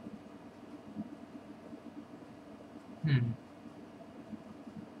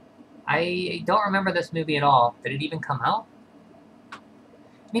 I don't remember this movie at all. Did it even come out?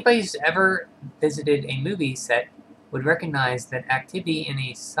 Anybody who's ever visited a movie set would recognize that activity in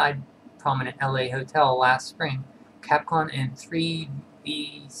a side prominent LA hotel last spring. Capcom and 3Vision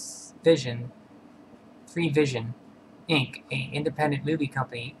Inc., an independent movie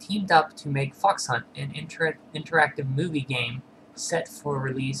company, teamed up to make Fox Hunt, an interactive movie game set for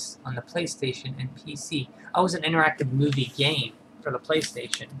release on the PlayStation and PC. Oh, it was an interactive movie game for the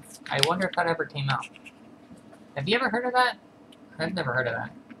PlayStation. I wonder if that ever came out. Have you ever heard of that? I've never heard of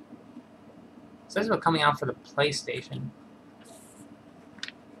that. So this is about coming out for the PlayStation.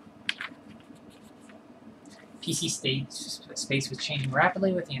 PC space was changing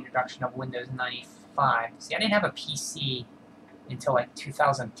rapidly with the introduction of Windows 95. See, I didn't have a PC until like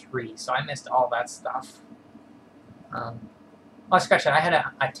 2003, so I missed all that stuff. Oh, scratch that. I had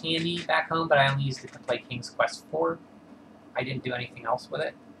a Tandy back home, but I only used it to play King's Quest IV. I didn't do anything else with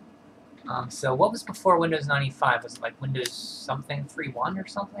it. So what was before Windows 95? Was it like Windows something 3.1 or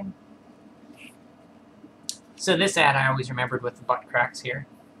something? So this ad I always remembered with the butt cracks here.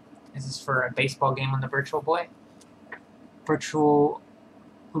 This is for a baseball game on the Virtual Boy. Virtual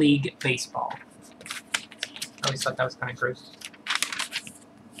League Baseball. I always thought that was kind of gross.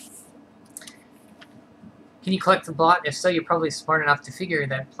 Can you collect the bot? If so, you're probably smart enough to figure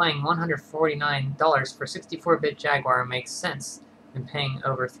that paying $149 for a 64-bit Jaguar makes sense than paying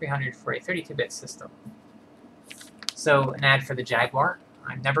over $300 for a 32-bit system. So, an ad for the Jaguar.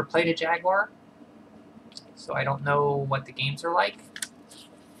 I've never played a Jaguar, so I don't know what the games are like.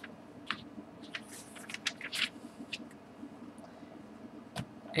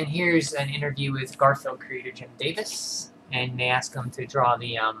 And here's an interview with Garfield creator Jim Davis, and they ask him to draw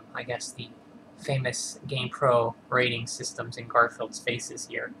the, I guess, the famous GamePro rating systems in Garfield's faces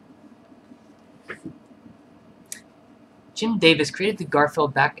here. Jim Davis created the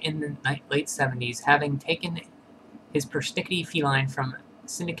Garfield back in the late 70s, having taken his persnickety feline from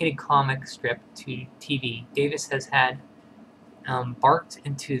syndicated comic strip to TV. Davis has had barked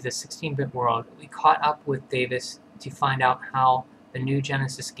into the 16-bit world. We caught up with Davis to find out how the new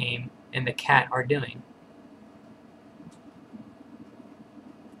Genesis game and the cat are doing.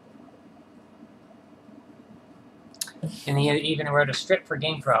 And he even wrote a strip for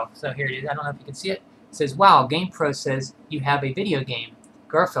GamePro. So here it is. I don't know if you can see it. It says, wow, GamePro says you have a video game.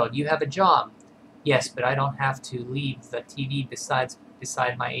 Garfield, you have a job. Yes, but I don't have to leave the TV. Besides,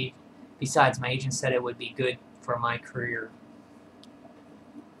 my agent said it would be good for my career.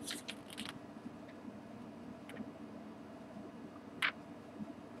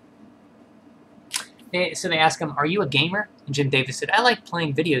 So they ask him, "Are you a gamer?" And Jim Davis said, "I like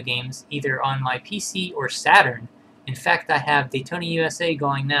playing video games, either on my PC or Saturn. In fact, I have Daytona USA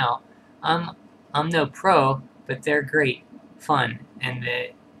going now. I'm no pro, but they're great fun, and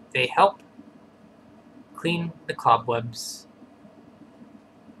they help clean the cobwebs."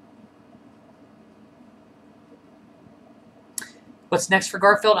 What's next for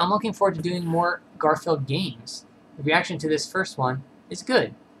Garfield? I'm looking forward to doing more Garfield games. The reaction to this first one is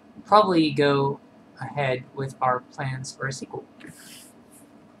good. Probably go ahead with our plans for a sequel.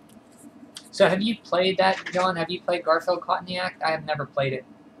 So have you played that, John? Have you played Garfield Caught in the Act? I have never played it.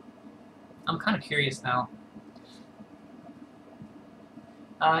 I'm kind of curious now.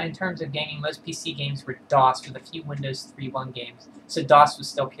 In terms of gaming, most PC games were DOS with a few Windows 3.1 games. So DOS was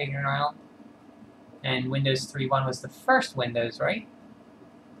still kicking around? And Windows 3.1 was the first Windows, right?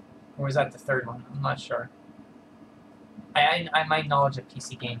 Or was that the third one? I'm not sure. My knowledge of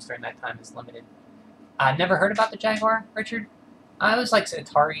PC games during that time is limited. Never heard about the Jaguar, Richard? It was like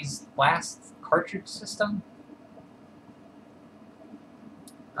Atari's last cartridge system.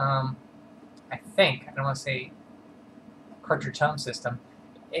 I think. I don't want to say cartridge home system.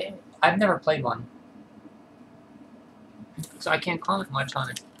 I've never played one, so I can't comment much on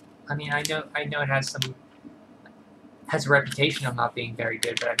it. I mean, I know it has a reputation of not being very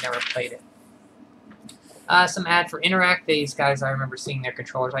good, but I've never played it. Some ad for Interact. These guys, I remember seeing their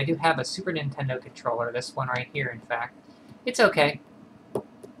controllers. I do have a Super Nintendo controller. This one right here, in fact. It's okay.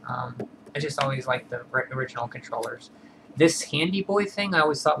 I just always liked the original controllers. This Handy Boy thing I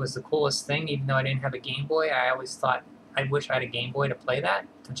always thought was the coolest thing, even though I didn't have a Game Boy. I always thought I wish I had a Game Boy to play that,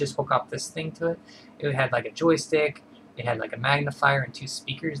 to just hook up this thing to it. It had like a joystick, it had like a magnifier and 2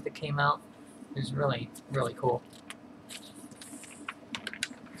 speakers that came out. It was really, really cool.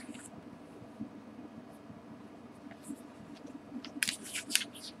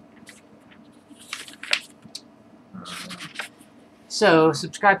 So,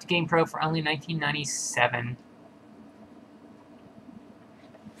 subscribe to GamePro for only $19.97.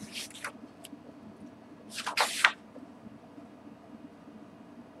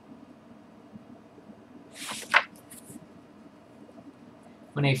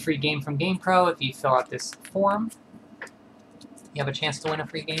 Win a free game from GamePro if you fill out this form. You have a chance to win a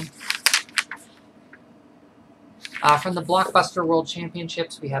free game. From the Blockbuster World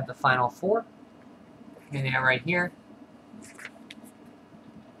Championships, we have the Final 4. Here they are right here.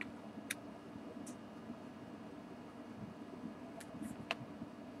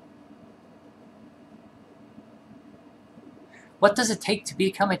 What does it take to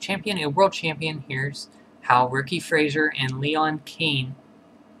become a champion? A world champion. Here's how Ricky Fraser and Leon Kane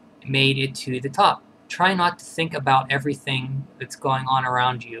made it to the top. Try not to think about everything that's going on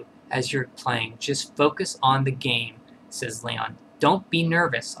around you as you're playing. Just focus on the game, says Leon. Don't be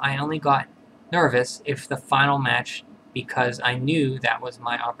nervous. I only got nervous if the final match because I knew that was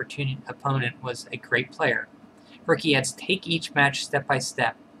my opponent was a great player. Ricky adds, take each match step by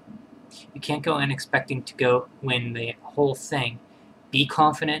step. You can't go in expecting to go win the whole thing. Be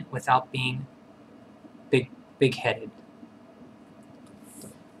confident without being big-headed.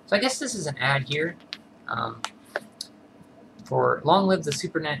 So I guess this is an ad here for Long Live the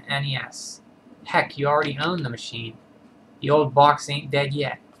Super NES. Heck, you already own the machine. The old box ain't dead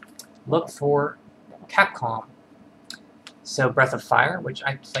yet. Look for Capcom. So Breath of Fire, which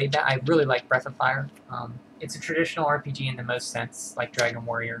I played that. I really like Breath of Fire. It's a traditional RPG in the most sense, like Dragon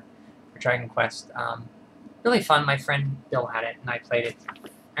Warrior or Dragon Quest. Really fun. My friend Bill had it, and I played it.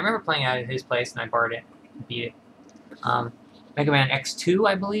 I remember playing it at his place, and I borrowed it and beat it. Mega Man X2,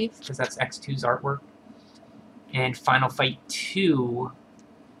 I believe, because that's X2's artwork. And Final Fight 2.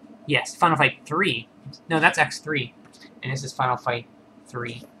 Yes, Final Fight 3. No, that's X3. And this is Final Fight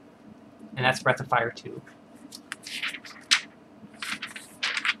 3. And that's Breath of Fire 2.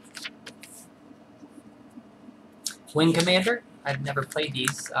 Wing Commander. I've never played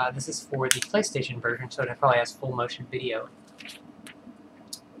these. This is for the PlayStation version, so it probably has full motion video.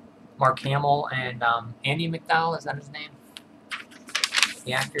 Mark Hamill and Andy McDowell, is that his name?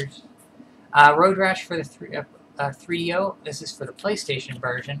 The actors. Road Rash for the 3DO. This is for the PlayStation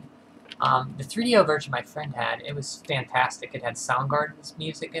version. The 3DO version my friend had, it was fantastic. It had Soundgarden's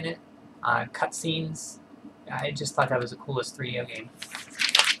music in it, cutscenes. I just thought that was the coolest 3DO game.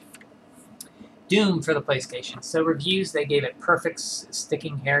 Doom for the PlayStation. So reviews, they gave it perfect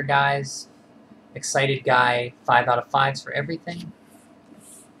sticking hair guys, excited guy, 5 out of 5s for everything.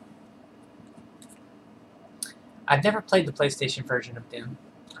 I've never played the PlayStation version of Doom.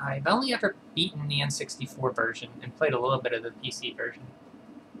 I've only ever beaten the N64 version and played a little bit of the PC version.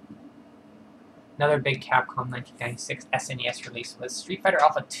 Another big Capcom 1996 SNES release was Street Fighter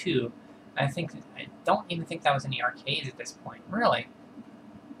Alpha 2. I don't even think that was in the arcades at this point. Really?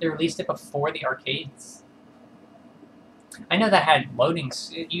 They released it before the arcades? I know that had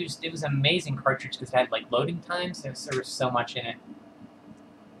loadings. It was an amazing cartridge because it had like loading times. There was so much in it.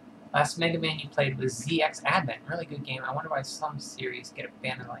 Last Mega Man you played was ZX Advent. Really good game. I wonder why some series get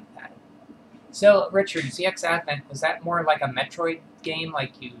abandoned like that. So, Richard, ZX Advent, was that more like a Metroid game,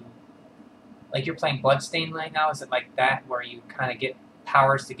 like you're playing Bloodstained right now? Is it like that, where you kind of get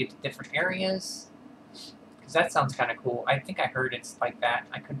powers to get to different areas? Because that sounds kind of cool. I think I heard it's like that.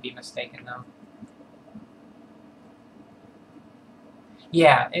 I could be mistaken, though.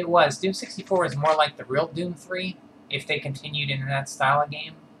 Yeah, it was. Doom 64 is more like the real Doom 3, if they continued in that style of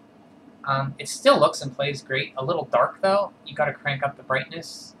game. It still looks and plays great. A little dark, though. You got to crank up the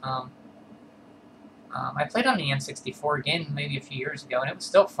brightness. I played on the N64 again maybe a few years ago, and it was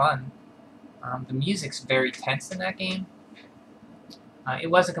still fun. The music's very tense in that game. It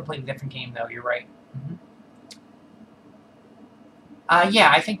was a completely different game, though. You're right.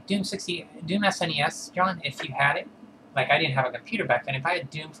 Yeah, I think Doom SNES, John, if you had it. Like, I didn't have a computer back then. If I had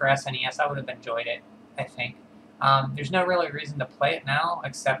Doom for SNES, I would have enjoyed it, I think. There's no really reason to play it now,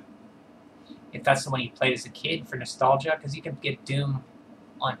 except if that's the one you played as a kid for nostalgia, because you can get Doom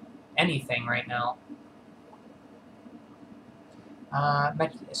on anything right now.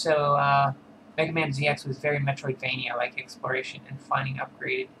 Mega Man ZX was very Metroidvania-like exploration and finding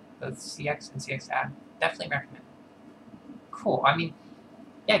upgraded both CX and CX-Ad. Definitely recommend. Cool. I mean,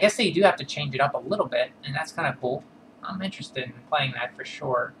 yeah, I guess they do have to change it up a little bit, and that's kind of cool. I'm interested in playing that for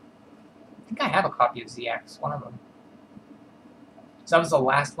sure. I think I have a copy of ZX, one of them. So that was the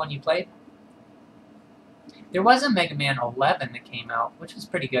last one you played? There was a Mega Man 11 that came out, which was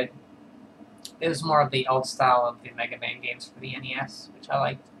pretty good. It was more of the old style of the Mega Man games for the NES, which I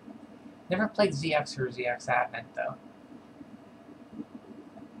liked. Never played ZX or ZX Advent, though.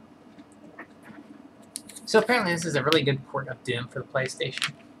 So apparently this is a really good port of Doom for the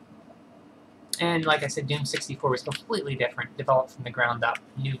PlayStation. And like I said, Doom 64 was completely different, developed from the ground up.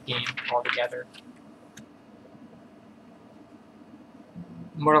 New game altogether.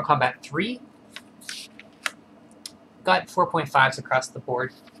 Mortal Kombat 3 got 4.5s across the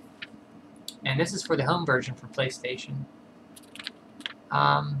board. And this is for the home version for PlayStation.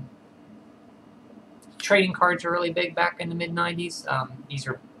 Trading cards are really big back in the mid-90s. These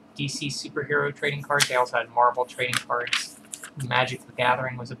are DC superhero trading cards. They also had Marvel trading cards. Magic the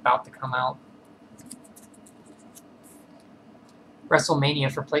Gathering was about to come out.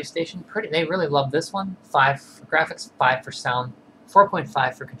 WrestleMania for PlayStation. They really love this one. 5 for graphics, 5 for sound,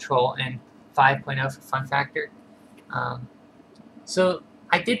 4.5 for control, and 5.0 for fun factor. So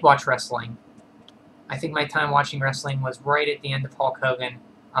I did watch wrestling. I think my time watching wrestling was right at the end of Hulk Hogan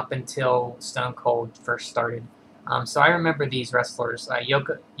up until Stone Cold first started. So I remember these wrestlers.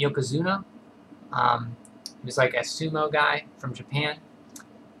 Yokozuna, he was like a sumo guy from Japan.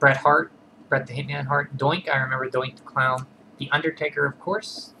 Bret the Hitman Hart. Doink, I remember Doink the Clown. The Undertaker, of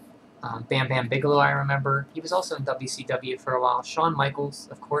course. Bam Bam Bigelow, I remember. He was also in WCW for a while. Shawn Michaels,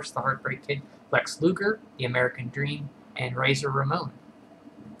 of course, the Heartbreak Kid. Lex Luger, the American Dream, and Razor Ramon.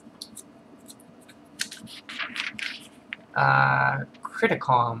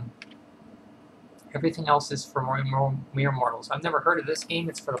 Criticom. Everything else is for mere mortals. I've never heard of this game.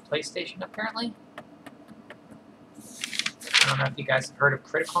 It's for the PlayStation, apparently. I don't know if you guys have heard of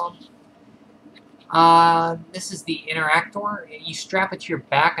Criticom. This is the Interactor. You strap it to your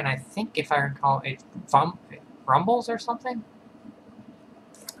back, and I think, if I recall, it rumbles or something.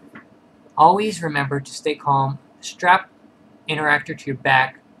 Always remember to stay calm. Strap Interactor to your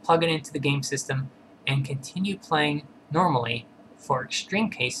back, plug it into the game system, and continue playing normally. For extreme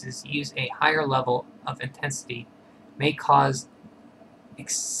cases, use a higher level of intensity. May cause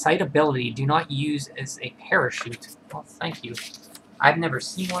excitability. Do not use as a parachute. Well, thank you. I've never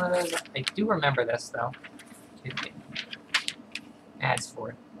seen one of those. I do remember this, though. Ads for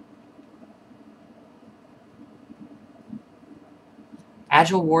it.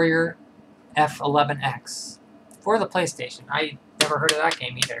 Agile Warrior F11X. For the PlayStation. I never heard of that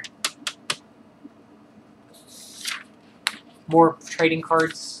game either. More trading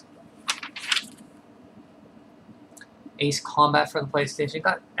cards. Ace Combat for the PlayStation.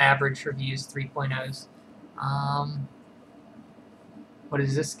 Got average reviews, 3.0s. What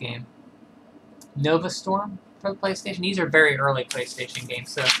is this game? Nova Storm for the PlayStation. These are very early PlayStation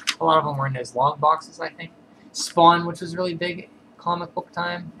games, so a lot of them were in those long boxes, I think. Spawn, which was really big comic book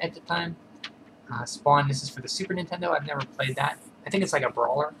time at the time. Spawn, this is for the Super Nintendo. I've never played that. I think it's like a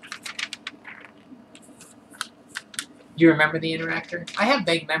brawler. Do you remember the Interactor? I have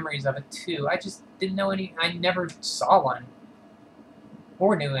vague memories of it too. I just didn't know any. I never saw one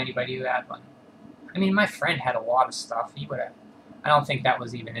or knew anybody who had one. I mean, my friend had a lot of stuff. He would have. I don't think that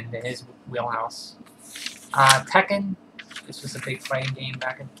was even into his wheelhouse. Tekken. This was a big fighting game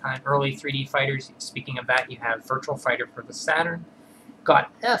back in the time. Early 3D fighters. Speaking of that, you have Virtual Fighter for the Saturn.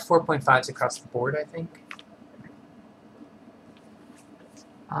 Got 4.5s across the board, I think.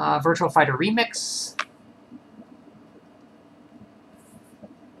 Virtual Fighter Remix.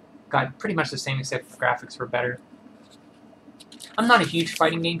 Got pretty much the same, except the graphics were better. I'm not a huge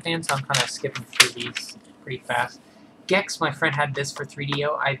fighting game fan, so I'm kind of skipping through these pretty fast. Gex, my friend had this for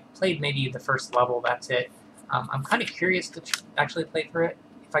 3DO. I played maybe the first level, that's it. I'm kind of curious to actually play through it,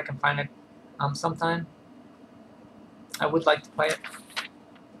 if I can find it sometime. I would like to play it.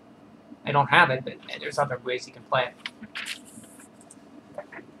 I don't have it, but there's other ways you can play it.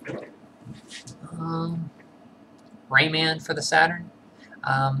 Rayman for the Saturn.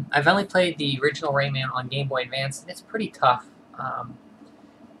 I've only played the original Rayman on Game Boy Advance, and it's pretty tough.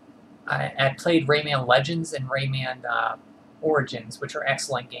 I played Rayman Legends and Rayman Origins, which are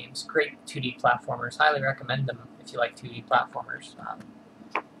excellent games. Great 2D platformers. Highly recommend them if you like 2D platformers.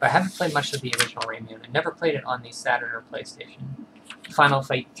 But I haven't played much of the original Rayman. I never played it on the Saturn or PlayStation. Final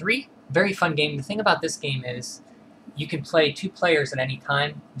Fight 3. Very fun game. The thing about this game is you can play 2 players at any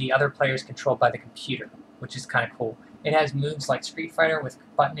time. The other player is controlled by the computer, which is kind of cool. It has moves like Street Fighter with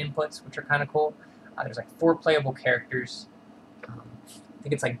button inputs, which are kind of cool. There's like 4 playable characters. I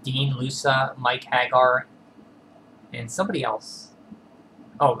think it's like Dean, Lusa, Mike Hagar, and somebody else.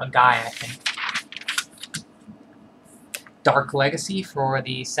 Oh, a guy, I think. Dark Legacy for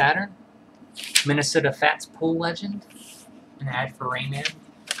the Saturn. Minnesota Fats Pool Legend. An ad for Rayman.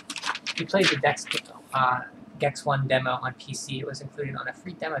 We played the Gex 1 demo on PC. It was included on a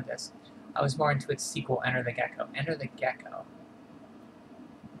free demo disc. I was more into its sequel, Enter the Gecko. Enter the Gecko.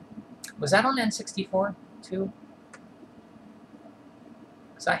 Was that on N64 too?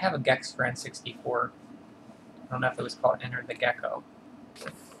 Because I have a Gex for N64. I don't know if it was called Enter the Gecko.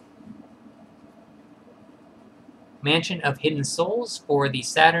 Mansion of Hidden Souls for the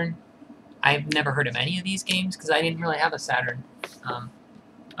Saturn. I've never heard of any of these games because I didn't really have a Saturn. My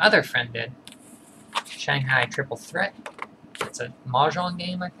other friend did. Shanghai Triple Threat. It's a Mahjong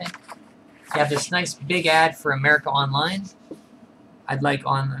game, I think. You have this nice big ad for America Online. I'd like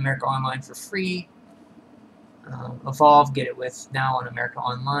on America Online for free. Evolve, get it with now on America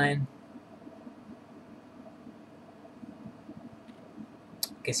Online.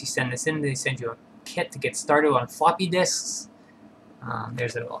 I guess you send this in, they send you a kit to get started on floppy disks.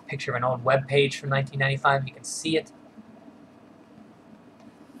 There's a picture of an old web page from 1995. You can see it.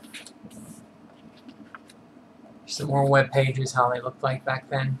 Some more web pages, how they looked like back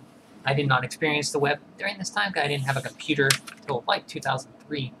then. I did not experience the web during this time because I didn't have a computer until like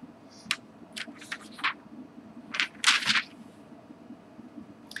 2003.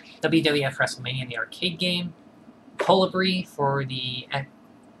 WWF WrestleMania, the arcade game. Colibri for the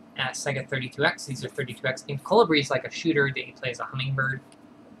Sega 32X. These are 32X games. Colibri is like a shooter that you play as a hummingbird.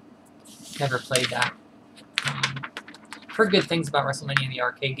 Never played that. Heard good things about WrestleMania, the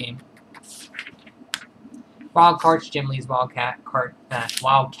arcade game. Wildcarts, Jim Lee's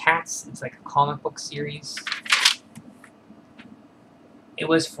Wildcats. It's like a comic book series. It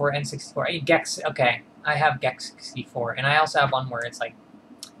was for N64. Gex, okay, I have Gex 64, and I also have one where it's like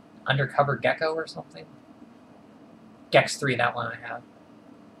Undercover Gecko or something. Gex 3, that one I have.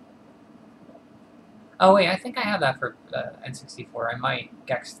 Oh wait, I think I have that for N64. I might,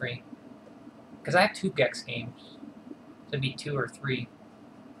 Gex 3. Because I have 2 Gex games. So it'd be 2 or 3.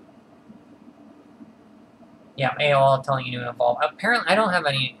 Yeah, AOL telling you to evolve. Apparently, I don't have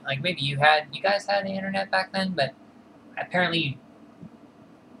any, like maybe you guys had the internet back then, but apparently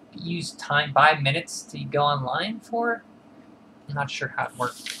you use time, buy minutes to go online for. I'm not sure how it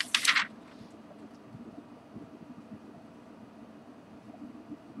works.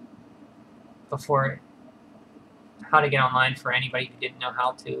 Before, how to get online for anybody who didn't know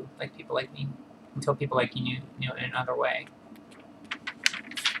how to, like people like me, until people like you knew in another way.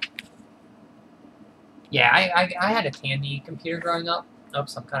 Yeah, I had a Tandy computer growing up.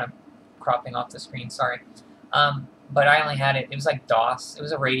 Oops, I'm kind of cropping off the screen, sorry. But I only had it was like DOS. It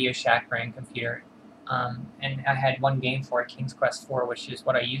was a Radio Shack brand computer. And I had one game for it, King's Quest IV, which is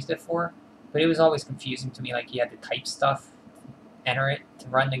what I used it for. But it was always confusing to me, like you had to type stuff, enter it to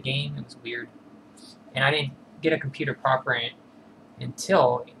run the game. It was weird. And I didn't get a computer proper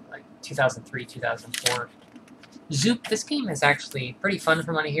until like 2003, 2004. Zoop, this game is actually pretty fun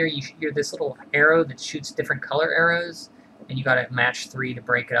from what I hear. You're this little arrow that shoots different color arrows, and you gotta match 3 to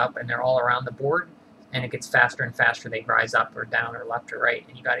break it up, and they're all around the board, and it gets faster and faster. They rise up or down or left or right,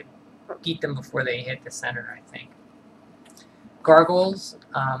 and you gotta beat them before they hit the center, I think. Gargoyles,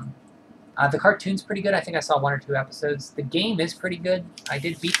 the cartoon's pretty good. I think I saw 1 or 2 episodes. The game is pretty good. I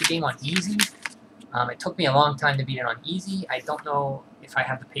did beat the game on easy. It took me a long time to beat it on easy. I don't know if I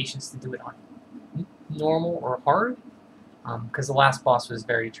have the patience to do it on normal or hard, because the last boss was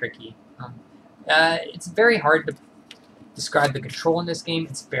very tricky. It's very hard to describe the control in this game.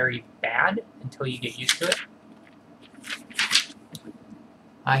 It's very bad until you get used to it.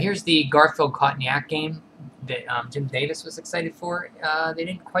 Here's the Garfield Caught Yak game that Jim Davis was excited for. They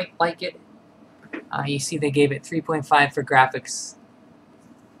didn't quite like it. You see they gave it 3.5 for graphics,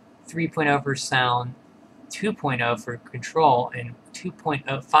 3.0 for sound, 2.0 for control, and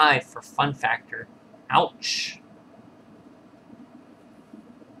 2.05 for fun factor. Ouch.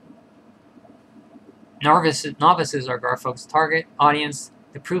 Novices are Garfield's target audience.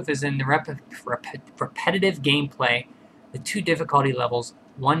 The proof is in the repetitive gameplay, the 2 difficulty levels,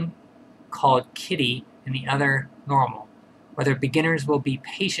 one called Kitty and the other normal. Whether beginners will be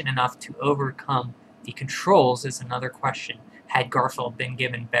patient enough to overcome the controls is another question. Had Garfield been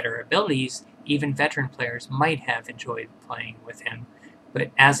given better abilities, even veteran players might have enjoyed playing with him.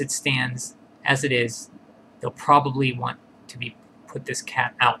 But as it stands, as it is, they'll probably want to put this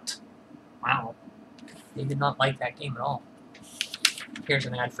cat out. Wow. They did not like that game at all. Here's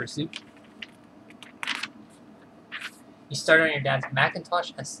an ad for Zoop. You started on your dad's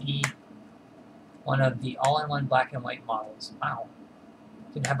Macintosh SE, one of the all-in-one black and white models. Wow.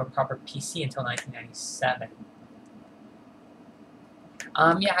 Didn't have a proper PC until 1997.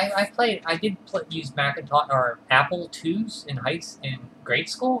 Yeah, I did use Macintosh or Apple IIs in grade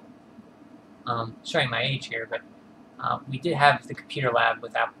school. Showing my age here, but we did have the computer lab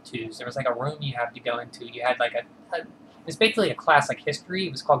with Apple IIs. There was like a room you had to go into. You had like it was basically a class like history.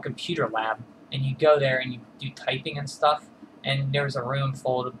 It was called computer lab, and you go there and you do typing and stuff. And there was a room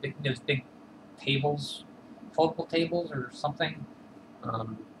full of those big tables, foldable tables or something.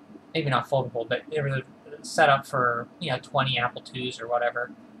 Maybe not foldable, but they were set up for 20 Apple IIs or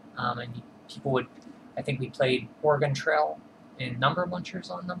whatever. And people would, I think we played Oregon Trail and number munchers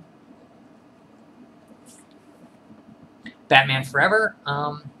on them. Batman Forever.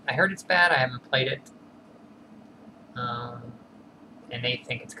 I heard it's bad. I haven't played it. And they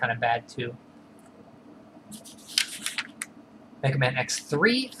think it's kind of bad too. Mega Man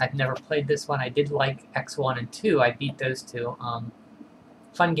X3. I've never played this one. I did like X1 and 2. I beat those 2.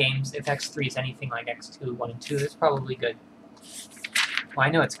 Fun games. If X3 is anything like X2, 1 and 2, it's probably good. Well, I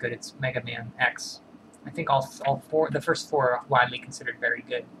know it's good. It's Mega Man X. I think all 4, the first 4 are widely considered very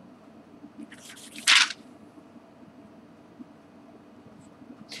good.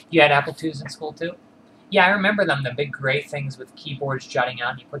 You had Apple IIs in school too? Yeah, I remember them, the big gray things with keyboards jutting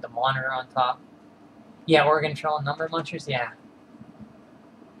out, and you put the monitor on top. Yeah, Oregon Trail and number munchers, yeah.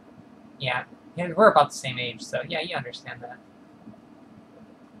 Yeah, we're about the same age, so yeah, you understand that.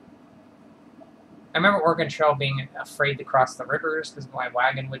 I remember Oregon Trail being afraid to cross the rivers because my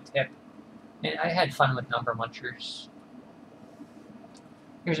wagon would tip. And I had fun with number munchers.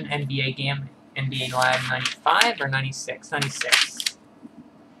 Here's an NBA game, NBA Live 95 or 96? 96.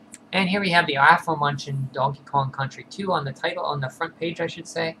 And here we have the aforementioned Donkey Kong Country 2 on the title, on the front page, I should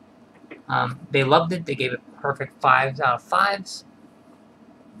say. They loved it. They gave it perfect 5s out of 5s.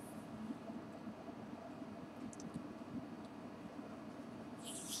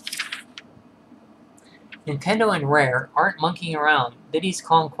 Nintendo and Rare aren't monkeying around. Diddy's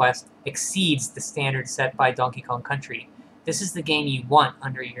Conquest exceeds the standard set by Donkey Kong Country. This is the game you want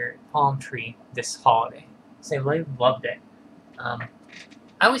under your palm tree this holiday. So they loved it.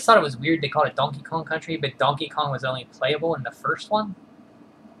 I always thought it was weird they called it Donkey Kong Country, but Donkey Kong was only playable in the first one.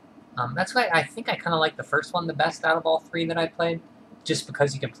 That's why I think I kind of like the first one the best out of all 3 that I played, just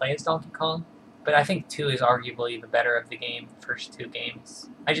because you can play as Donkey Kong. But I think 2 is arguably the better of the game, first 2 games.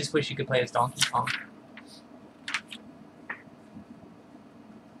 I just wish you could play as Donkey Kong.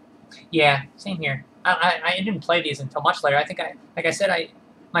 Yeah, same here. I didn't play these until much later. I think like I said,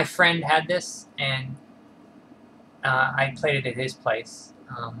 my friend had this, and I played it at his place.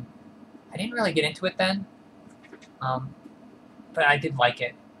 I didn't really get into it then, but I did like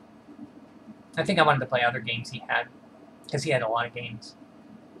it. I think I wanted to play other games he had, because he had a lot of games.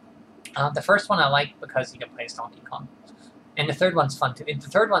 The first one I liked because you can play as Donkey Kong. And the third one's fun too. In the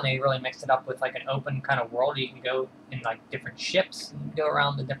third one, they really mixed it up with like an open kind of world. You can go in like different ships and go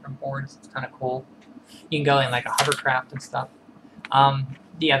around the different boards. It's kind of cool. You can go in like a hovercraft and stuff.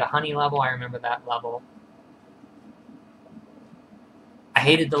 Yeah, the honey level, I remember that level.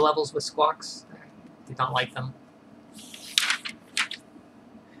 hated the levels with squawks. I did not like them.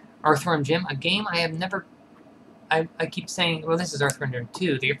 Earthworm Jim, a game I have never... I keep saying, well, this is Earthworm Jim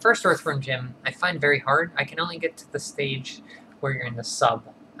 2. The first Earthworm Jim I find very hard. I can only get to the stage where you're in the sub.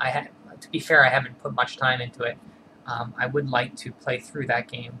 To be fair, I haven't put much time into it. I would like to play through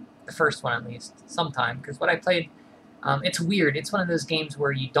that game, the first one at least, sometime, because what I played, it's weird. It's one of those games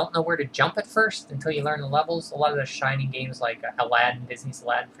where you don't know where to jump at first until you learn the levels. A lot of the Shining games like Aladdin, Disney's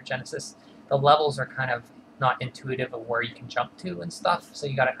Aladdin for Genesis, the levels are kind of not intuitive of where you can jump to and stuff, so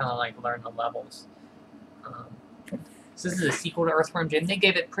you gotta kind of like learn the levels. So this is a sequel to Earthworm Jim. They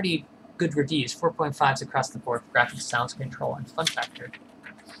gave it pretty good reviews, 4.5s across the board for graphics, sounds, control, and fun factor.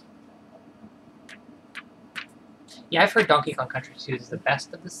 Yeah, I've heard Donkey Kong Country 2 is the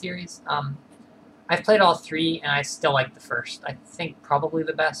best of the series. I've played all three, and I still like the first. I think probably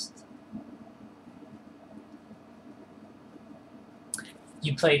the best.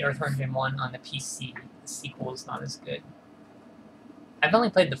 You played Earthworm Jim 1 on the PC. The sequel is not as good. I've only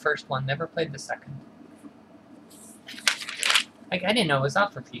played the first one, never played the second. Like, I didn't know it was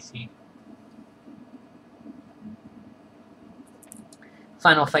out for PC.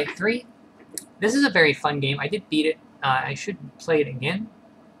 Final Fight 3. This is a very fun game. I did beat it. I should play it again.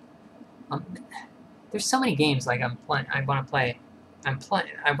 There's so many games like I want to play. I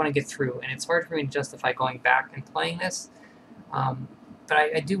want to get through, and it's hard for me to justify going back and playing this. But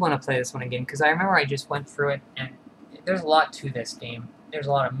I do want to play this one again because I remember I just went through it, and there's a lot to this game. There's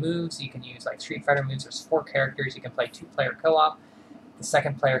a lot of moves you can use, like Street Fighter moves. There's 4 characters. You can play 2-player co-op. The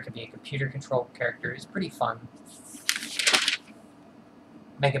second player could be a computer-controlled character. It's pretty fun.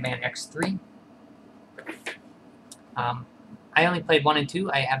 Mega Man X3. I only played 1 and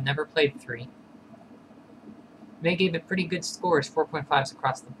 2. I have never played 3. They gave it pretty good scores, 4.5s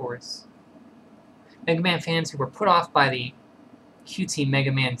across the boards. Mega Man fans who were put off by the cutesy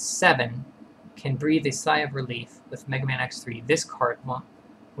Mega Man 7 can breathe a sigh of relief with Mega Man X3. This card won't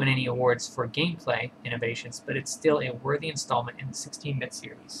win any awards for gameplay innovations, but it's still a worthy installment in the 16-bit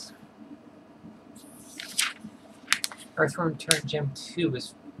series. Earthworm Jim 2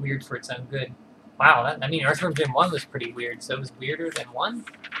 was weird for its own good. Wow, I mean, Earthworm Jim 1 was pretty weird, so it was weirder than 1?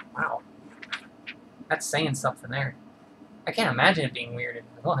 Wow. That's saying something there. I can't imagine it being weirder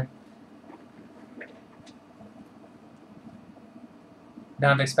than 1.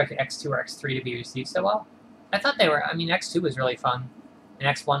 None of expected X2 or X3 to be received so well. I thought they were. I mean, X2 was really fun,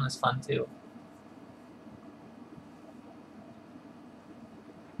 and X1 was fun too.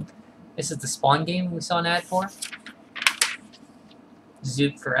 This is the Spawn game we saw an ad for.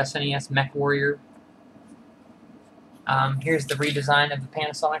 Zoop for SNES, Mech Warrior. Here's the redesign of the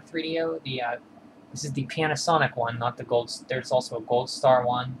Panasonic 3DO. This is the Panasonic one, not the Gold. There's also a Gold Star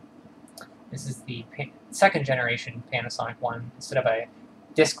one. This is the second generation Panasonic one. Instead of a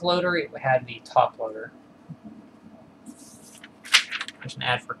disc loader, it had the top loader. There's an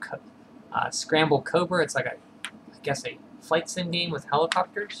ad for Scramble Cobra. It's like I guess a flight sim game with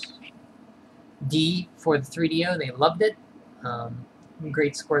helicopters. D for the 3DO. They loved it.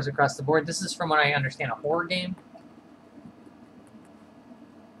 Great scores across the board. This is, from what I understand, a horror game.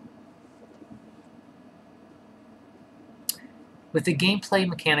 With the gameplay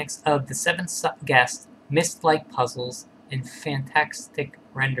mechanics of the Seventh Guest, mist-like puzzles, and fantastic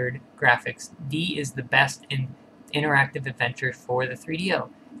rendered graphics, D is the best in interactive adventure for the 3DO.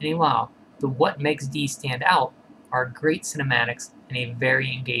 Meanwhile, what makes D stand out are great cinematics and a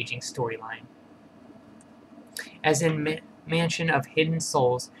very engaging storyline. As in Mansion of Hidden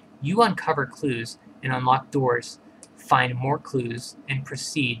Souls, you uncover clues and unlock doors, find more clues, and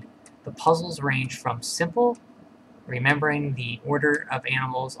proceed. The puzzles range from simple, remembering the order of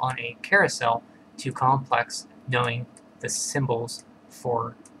animals on a carousel, to complex, knowing the symbols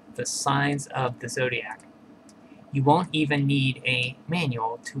for the signs of the zodiac. You won't even need a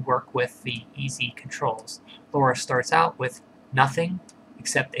manual to work with the easy controls. Laura starts out with nothing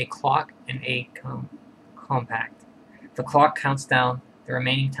except a clock and a compact. The clock counts down the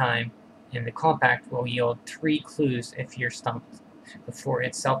remaining time, and the compact will yield 3 clues if you're stumped before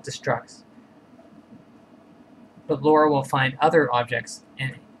it self-destructs. But Laura will find other objects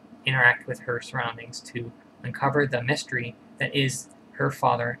and interact with her surroundings to uncover the mystery that is her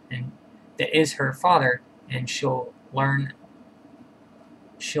father, and she'll learn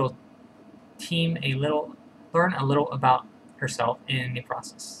a little about herself in the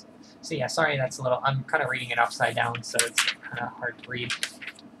process. So yeah, sorry that's a little, I'm kind of reading it upside down, so it's kind of hard to read.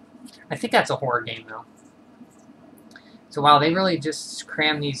 I think that's a horror game though. So wow, they really just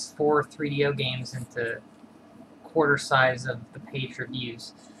crammed these 4 3DO games into quarter size of the page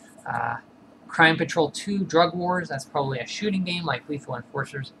reviews. Crime Patrol 2 Drug Wars. That's probably a shooting game like Lethal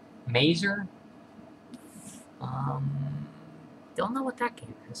Enforcers. Mazer. Don't know what that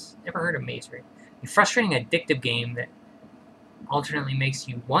game is. Never heard of Mazer. A frustrating, addictive game that alternately makes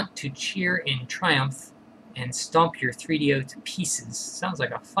you want to cheer in triumph and stomp your 3DO to pieces. Sounds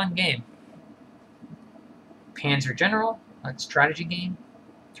like a fun game. Panzer General, a strategy game,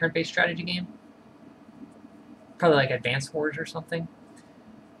 turn-based strategy game. Probably like Advance Wars or something.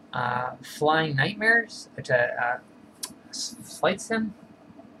 Flying Nightmares, it's a flight sim.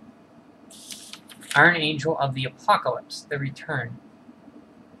 Iron Angel of the Apocalypse, The Return.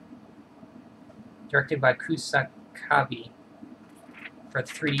 Directed by Kusakabe for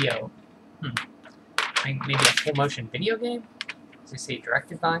 3DO. Maybe a full motion video game? Does it say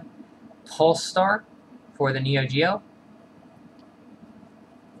directed by? Pulse Star for the Neo Geo.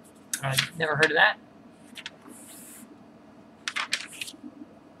 I've never heard of that.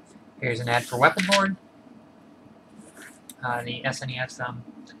 Here's an ad for Weapon Lord. The SNES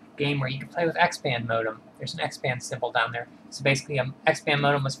game where you can play with X-Band modem. There's an X-Band symbol down there. So basically, X-Band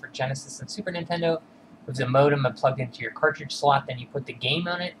modem was for Genesis and Super Nintendo. It was a modem that plugged into your cartridge slot. Then you put the game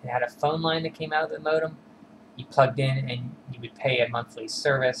on it. It had a phone line that came out of the modem. You plugged in, and you would pay a monthly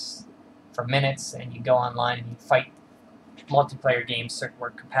service for minutes, and you go online and you fight multiplayer games that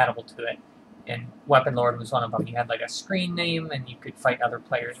were compatible to it. And Weapon Lord was one of them. You had like a screen name, and you could fight other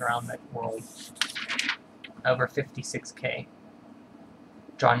players around the world. Over 56K.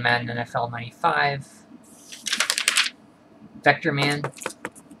 John Madden NFL 95. Vector Man.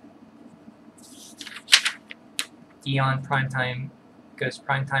 Eon Primetime goes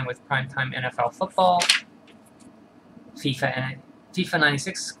primetime with primetime NFL football. FIFA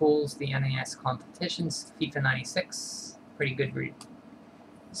 96 schools the NES competitions. FIFA 96, pretty good read.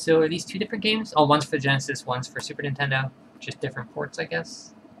 So are these two different games? Oh, one's for Genesis, one's for Super Nintendo. Just different ports, I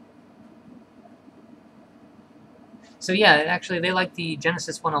guess. So yeah, actually they like the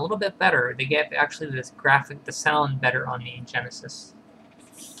Genesis one a little bit better. They get actually the sound better on the Genesis.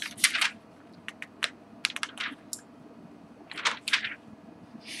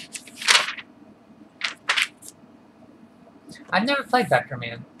 I've never played Vector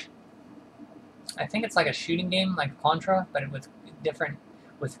Man. I think it's like a shooting game, like Contra, but with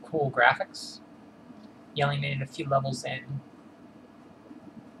cool graphics. You only made it a few levels in.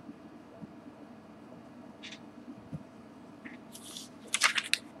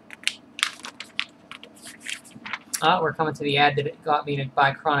 Oh, we're coming to the ad that it got me to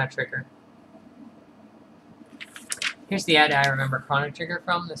buy Chrono Trigger. Here's the ad I remember Chrono Trigger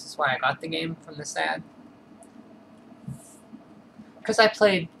from. This is why I got the game from this ad. Because I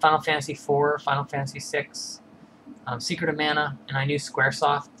played Final Fantasy IV, Final Fantasy VI, Secret of Mana, and I knew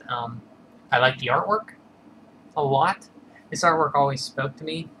Squaresoft. I liked the artwork a lot. This artwork always spoke to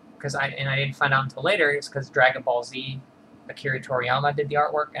me, and I didn't find out until later. It's because Dragon Ball Z, Akira Toriyama did the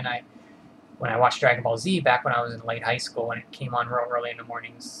artwork, and when I watched Dragon Ball Z back when I was in late high school and it came on real early in the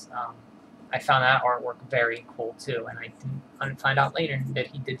mornings, I found that artwork very cool too, and I didn't find out later that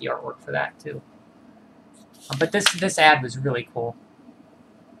he did the artwork for that too. But this ad was really cool.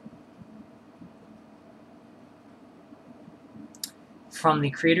 From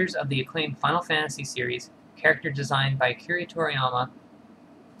the creators of the acclaimed Final Fantasy series, character designed by Akira Toriyama,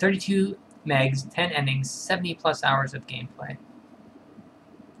 32 megs, 10 endings, 70 plus hours of gameplay.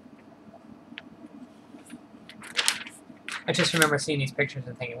 I just remember seeing these pictures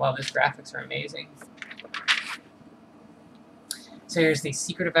and thinking, wow, these graphics are amazing. So here's the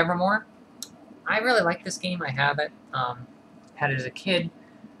Secret of Evermore. I really like this game. I have it. Had it as a kid.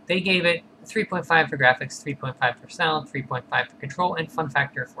 They gave it 3.5 for graphics, 3.5 for sound, 3.5 for control, and fun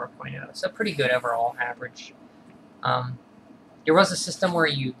factor 4.0. So pretty good overall average. There was a system where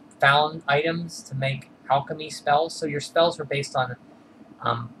you found items to make alchemy spells. So your spells were based on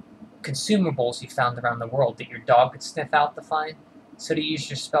consumables you found around the world that your dog could sniff out to find. So to use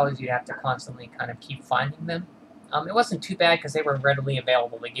your spells, you'd have to constantly kind of keep finding them. It wasn't too bad because they were readily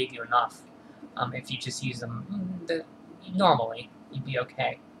available. They gave you enough. If you just use them normally, you'd be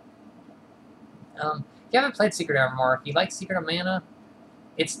okay. If you haven't played Secret of Evermore, if you like Secret of Mana,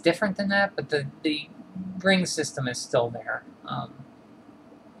 it's different than that, but the ring system is still there.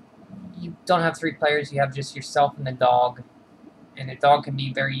 You don't have 3 players, you have just yourself and the dog. And the dog can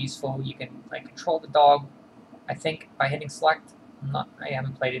be very useful. You can control the dog, I think, by hitting select. I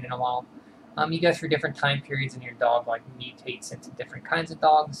haven't played it in a while. You go through different time periods and your dog mutates into different kinds of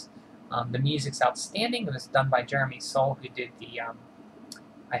dogs. The music's outstanding. It was done by Jeremy Soule, who did the,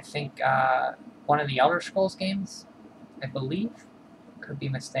 I think, one of the Elder Scrolls games, I believe. Could be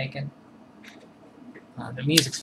mistaken. The music's